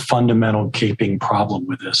the fundamental gaping problem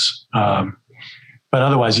with this. But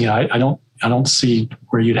otherwise, I don't see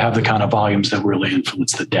where you'd have the kind of volumes that really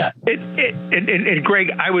influence the debt. And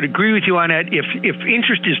Greg, I would agree with you on that. If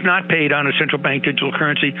interest is not paid on a central bank digital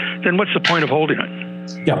currency, then what's the point of holding it?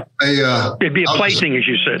 Yeah, it'd be a plaything, as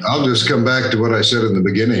you said. I'll just come back to what I said in the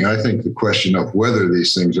beginning. I think the question of whether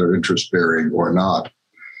these things are interest bearing or not,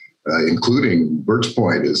 including Bert's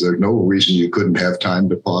point, is there's no reason you couldn't have time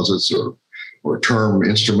deposits or term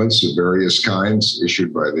instruments of various kinds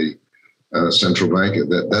issued by the central bank.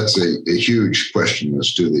 That's a huge question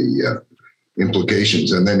as to the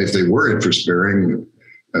implications. And then if they were interest bearing,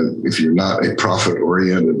 if you're not a profit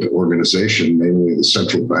oriented organization, namely the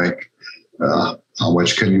central bank, how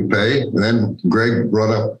much can you pay? And then Greg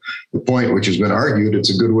brought up the point, which has been argued,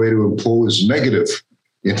 it's a good way to impose negative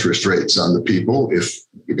interest rates on the people if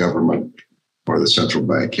the government or the central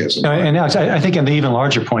bank has. And Alex, I think the even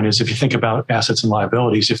larger point is, if you think about assets and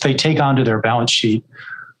liabilities, if they take onto their balance sheet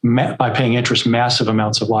by paying interest massive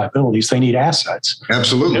amounts of liabilities, they need assets.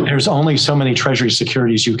 Absolutely. There's only so many treasury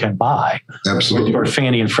securities you can buy. Absolutely. Or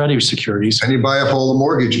Fannie and Freddie securities. And you buy up all the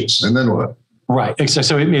mortgages, and then what? Right.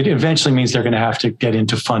 So it eventually means they're going to have to get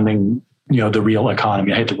into funding, the real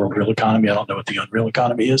economy. I hate the word real economy. I don't know what the unreal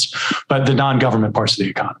economy is, but the non-government parts of the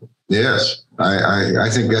economy. Yes, I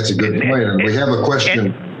think that's a good point. And we have a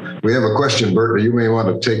question. We have a question, Bert. You may want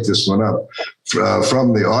to take this one up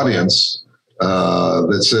from the audience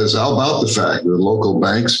that says, how about the fact that local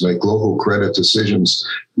banks make local credit decisions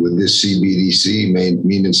with this CBDC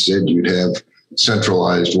mean instead you'd have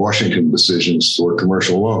centralized Washington decisions for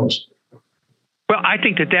commercial loans? Well, I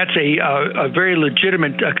think that's a very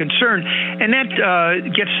legitimate concern, and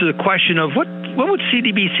that gets to the question of what would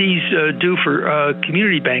CDBCs do for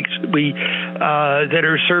community banks that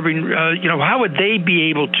are serving? How would they be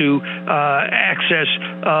able to access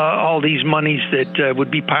all these monies that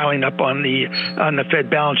would be piling up on the Fed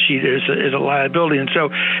balance sheet as a liability? And so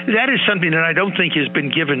that is something that I don't think has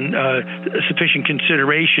been given sufficient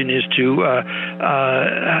consideration as to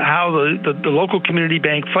how the local community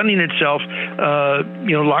bank funding itself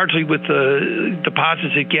largely with the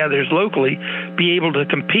deposits it gathers locally, be able to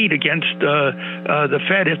compete against the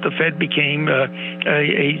Fed if the Fed became a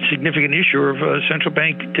significant issuer of central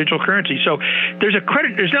bank digital currency. So there's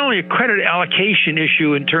not only a credit allocation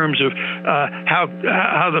issue in terms of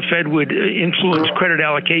how the Fed would influence credit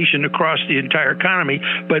allocation across the entire economy,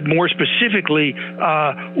 but more specifically,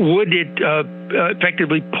 would it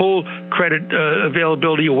effectively pull credit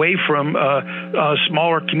availability away from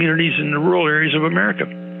smaller communities in the rural areas of America?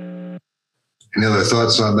 Any other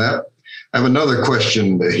thoughts on that? I have another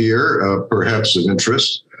question here, perhaps of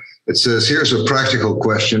interest. It says, here's a practical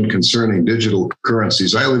question concerning digital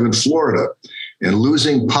currencies. I live in Florida, and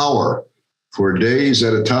losing power for days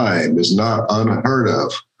at a time is not unheard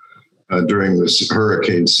of during this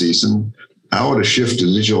hurricane season. How would a shift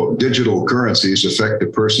to digital currencies affect a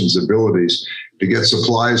person's abilities to get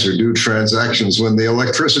supplies or do transactions when the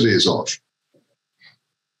electricity is off?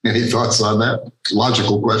 Any thoughts on that?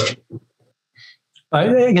 Logical question.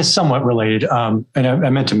 I guess somewhat related, and I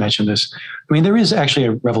meant to mention this. I mean, there is actually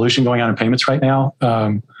a revolution going on in payments right now.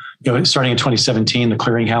 Starting in 2017, the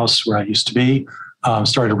clearinghouse where I used to be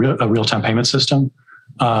started a real-time payment system,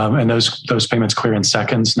 and those payments clear in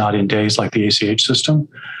seconds, not in days like the ACH system.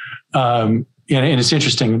 And it's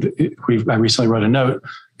interesting. I recently wrote a note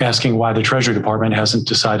asking why the Treasury Department hasn't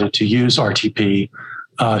decided to use RTP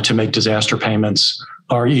to make disaster payments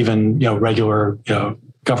or even regular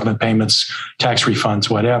government payments, tax refunds,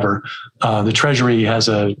 whatever. The Treasury has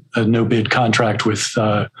a no bid contract with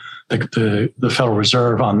the Federal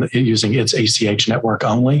Reserve on using its ACH network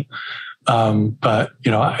only. But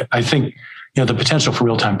I think the potential for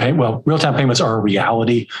real-time payments are a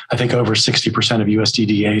reality. I think over 60% of US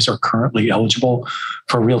DDAs are currently eligible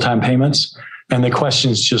for real-time payments. And the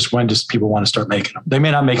question is just, when does people want to start making them? They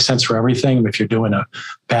may not make sense for everything. If you're doing a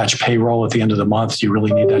batch payroll at the end of the month, you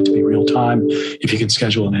really need that to be real time if you can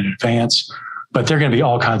schedule it in advance. But there are going to be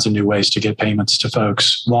all kinds of new ways to get payments to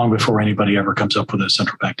folks long before anybody ever comes up with a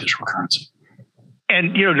central bank digital currency.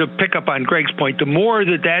 And, to pick up on Greg's point, the more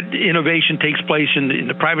that innovation takes place in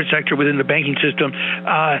the private sector within the banking system,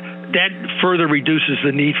 that further reduces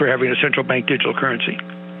the need for having a central bank digital currency.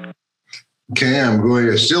 Okay,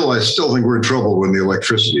 I still think we're in trouble when the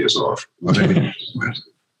electricity is off. I mean,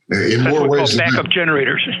 in more ways than backup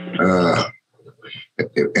generators.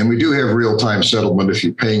 And we do have real-time settlement if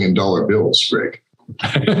you're paying in dollar bills, Greg.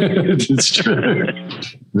 It's true.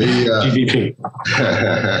 GDP.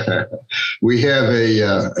 We have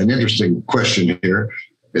an interesting question here.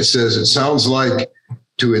 It says, it sounds like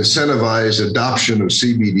to incentivize adoption of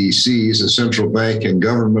CBDCs, a central bank and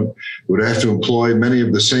government would have to employ many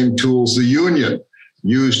of the same tools the Union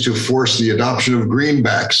used to force the adoption of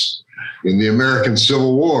greenbacks in the American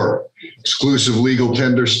Civil War. Exclusive legal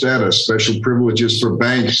tender status, special privileges for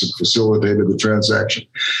banks that facilitated the transaction,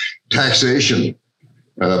 taxation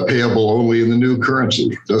payable only in the new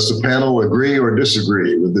currency. Does the panel agree or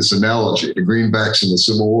disagree with this analogy to greenbacks in the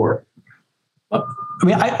Civil War? I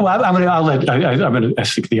mean, I think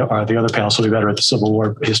the other panelists will be better at the Civil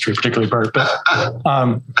War history, particularly Bert. But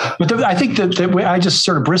I think that I just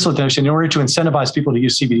sort of bristle at that. In order to incentivize people to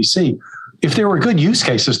use CBDC, if there were good use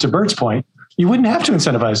cases, to Bert's point, you wouldn't have to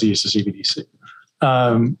incentivize the use of CBDC.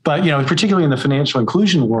 But particularly in the financial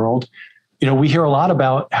inclusion world, we hear a lot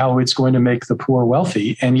about how it's going to make the poor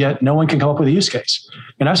wealthy, and yet no one can come up with a use case.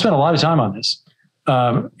 And I've spent a lot of time on this.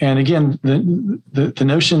 And again, the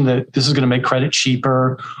notion that this is going to make credit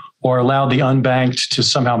cheaper or allow the unbanked to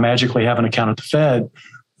somehow magically have an account at the Fed,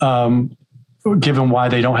 given why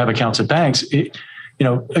they don't have accounts at banks,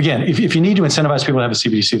 again, if you need to incentivize people to have a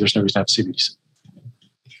CBDC, there's no reason to have a CBDC.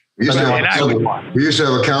 We used to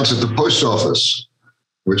have accounts at the post office,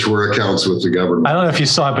 which were accounts with the government. I don't know if you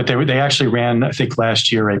saw it, but they actually ran, I think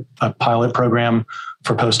last year, a pilot program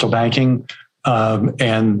for postal banking.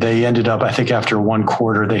 And they ended up, I think after one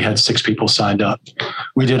quarter, they had 6 people signed up.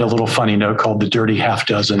 We did a little funny note called the dirty half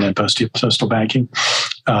dozen in postal banking.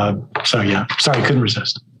 So yeah, sorry, I couldn't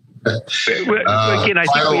resist. Again, I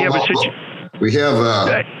think we have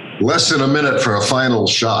less than a minute for a final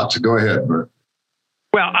shot. Go ahead, Bert.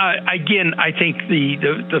 Well, again, I think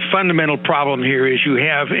the fundamental problem here is you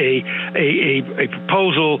have a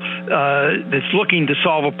proposal that's looking to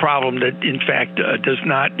solve a problem that, in fact, does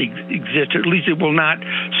not exist. Or at least it will not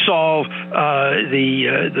solve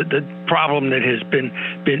the problem that has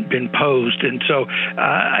been posed. And so,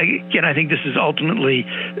 again, I think this is ultimately,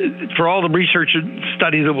 for all the research and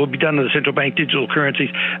study that will be done on the central bank digital currencies,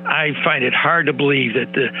 I find it hard to believe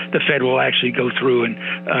that the Fed will actually go through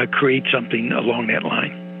and create something along that line.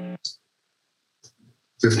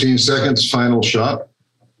 15 seconds, final shot.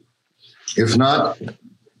 If not,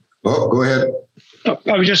 go ahead.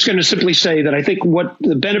 I was just going to simply say that I think what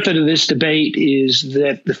the benefit of this debate is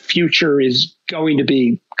that the future is going to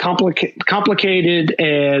be complicated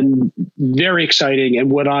and very exciting.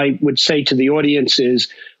 And what I would say to the audience is,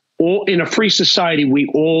 in a free society,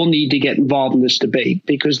 we all need to get involved in this debate,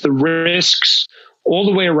 because the risks all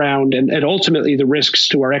the way around, and ultimately the risks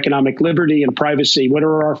to our economic liberty and privacy, what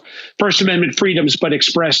are our First Amendment freedoms, but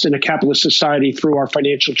expressed in a capitalist society through our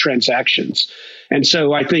financial transactions. And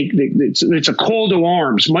so I think it's a call to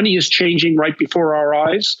arms. Money is changing right before our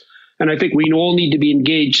eyes. And I think we all need to be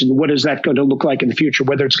engaged in what is that going to look like in the future,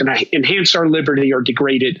 whether it's going to enhance our liberty or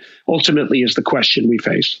degrade it, ultimately is the question we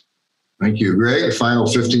face. Thank you. Greg, final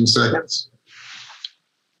 15 seconds.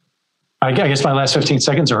 I guess my last 15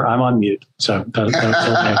 seconds, or I'm on mute. So that's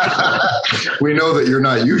okay. We know that you're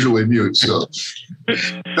not usually mute. So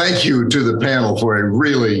thank you to the panel for a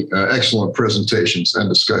really excellent presentations and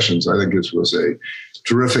discussions. I think this was a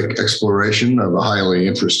terrific exploration of a highly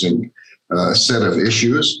interesting set of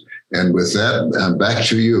issues. And with that, back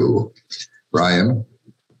to you, Ryan.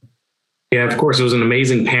 Yeah, of course, it was an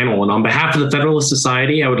amazing panel. And on behalf of the Federalist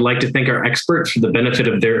Society, I would like to thank our experts for the benefit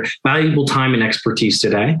of their valuable time and expertise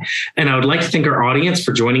today. And I would like to thank our audience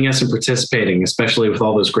for joining us and participating, especially with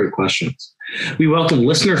all those great questions. We welcome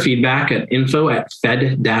listener feedback at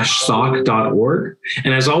info@fed-soc.org.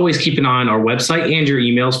 And as always, keep an eye on our website and your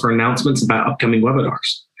emails for announcements about upcoming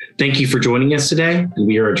webinars. Thank you for joining us today, and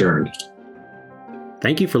we are adjourned.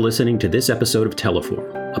 Thank you for listening to this episode of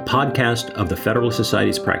Teleform, a podcast of the Federalist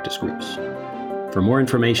Society's practice groups. For more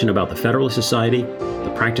information about the Federalist Society,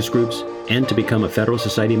 the practice groups, and to become a Federalist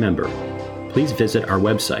Society member, please visit our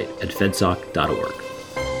website at fedsoc.org.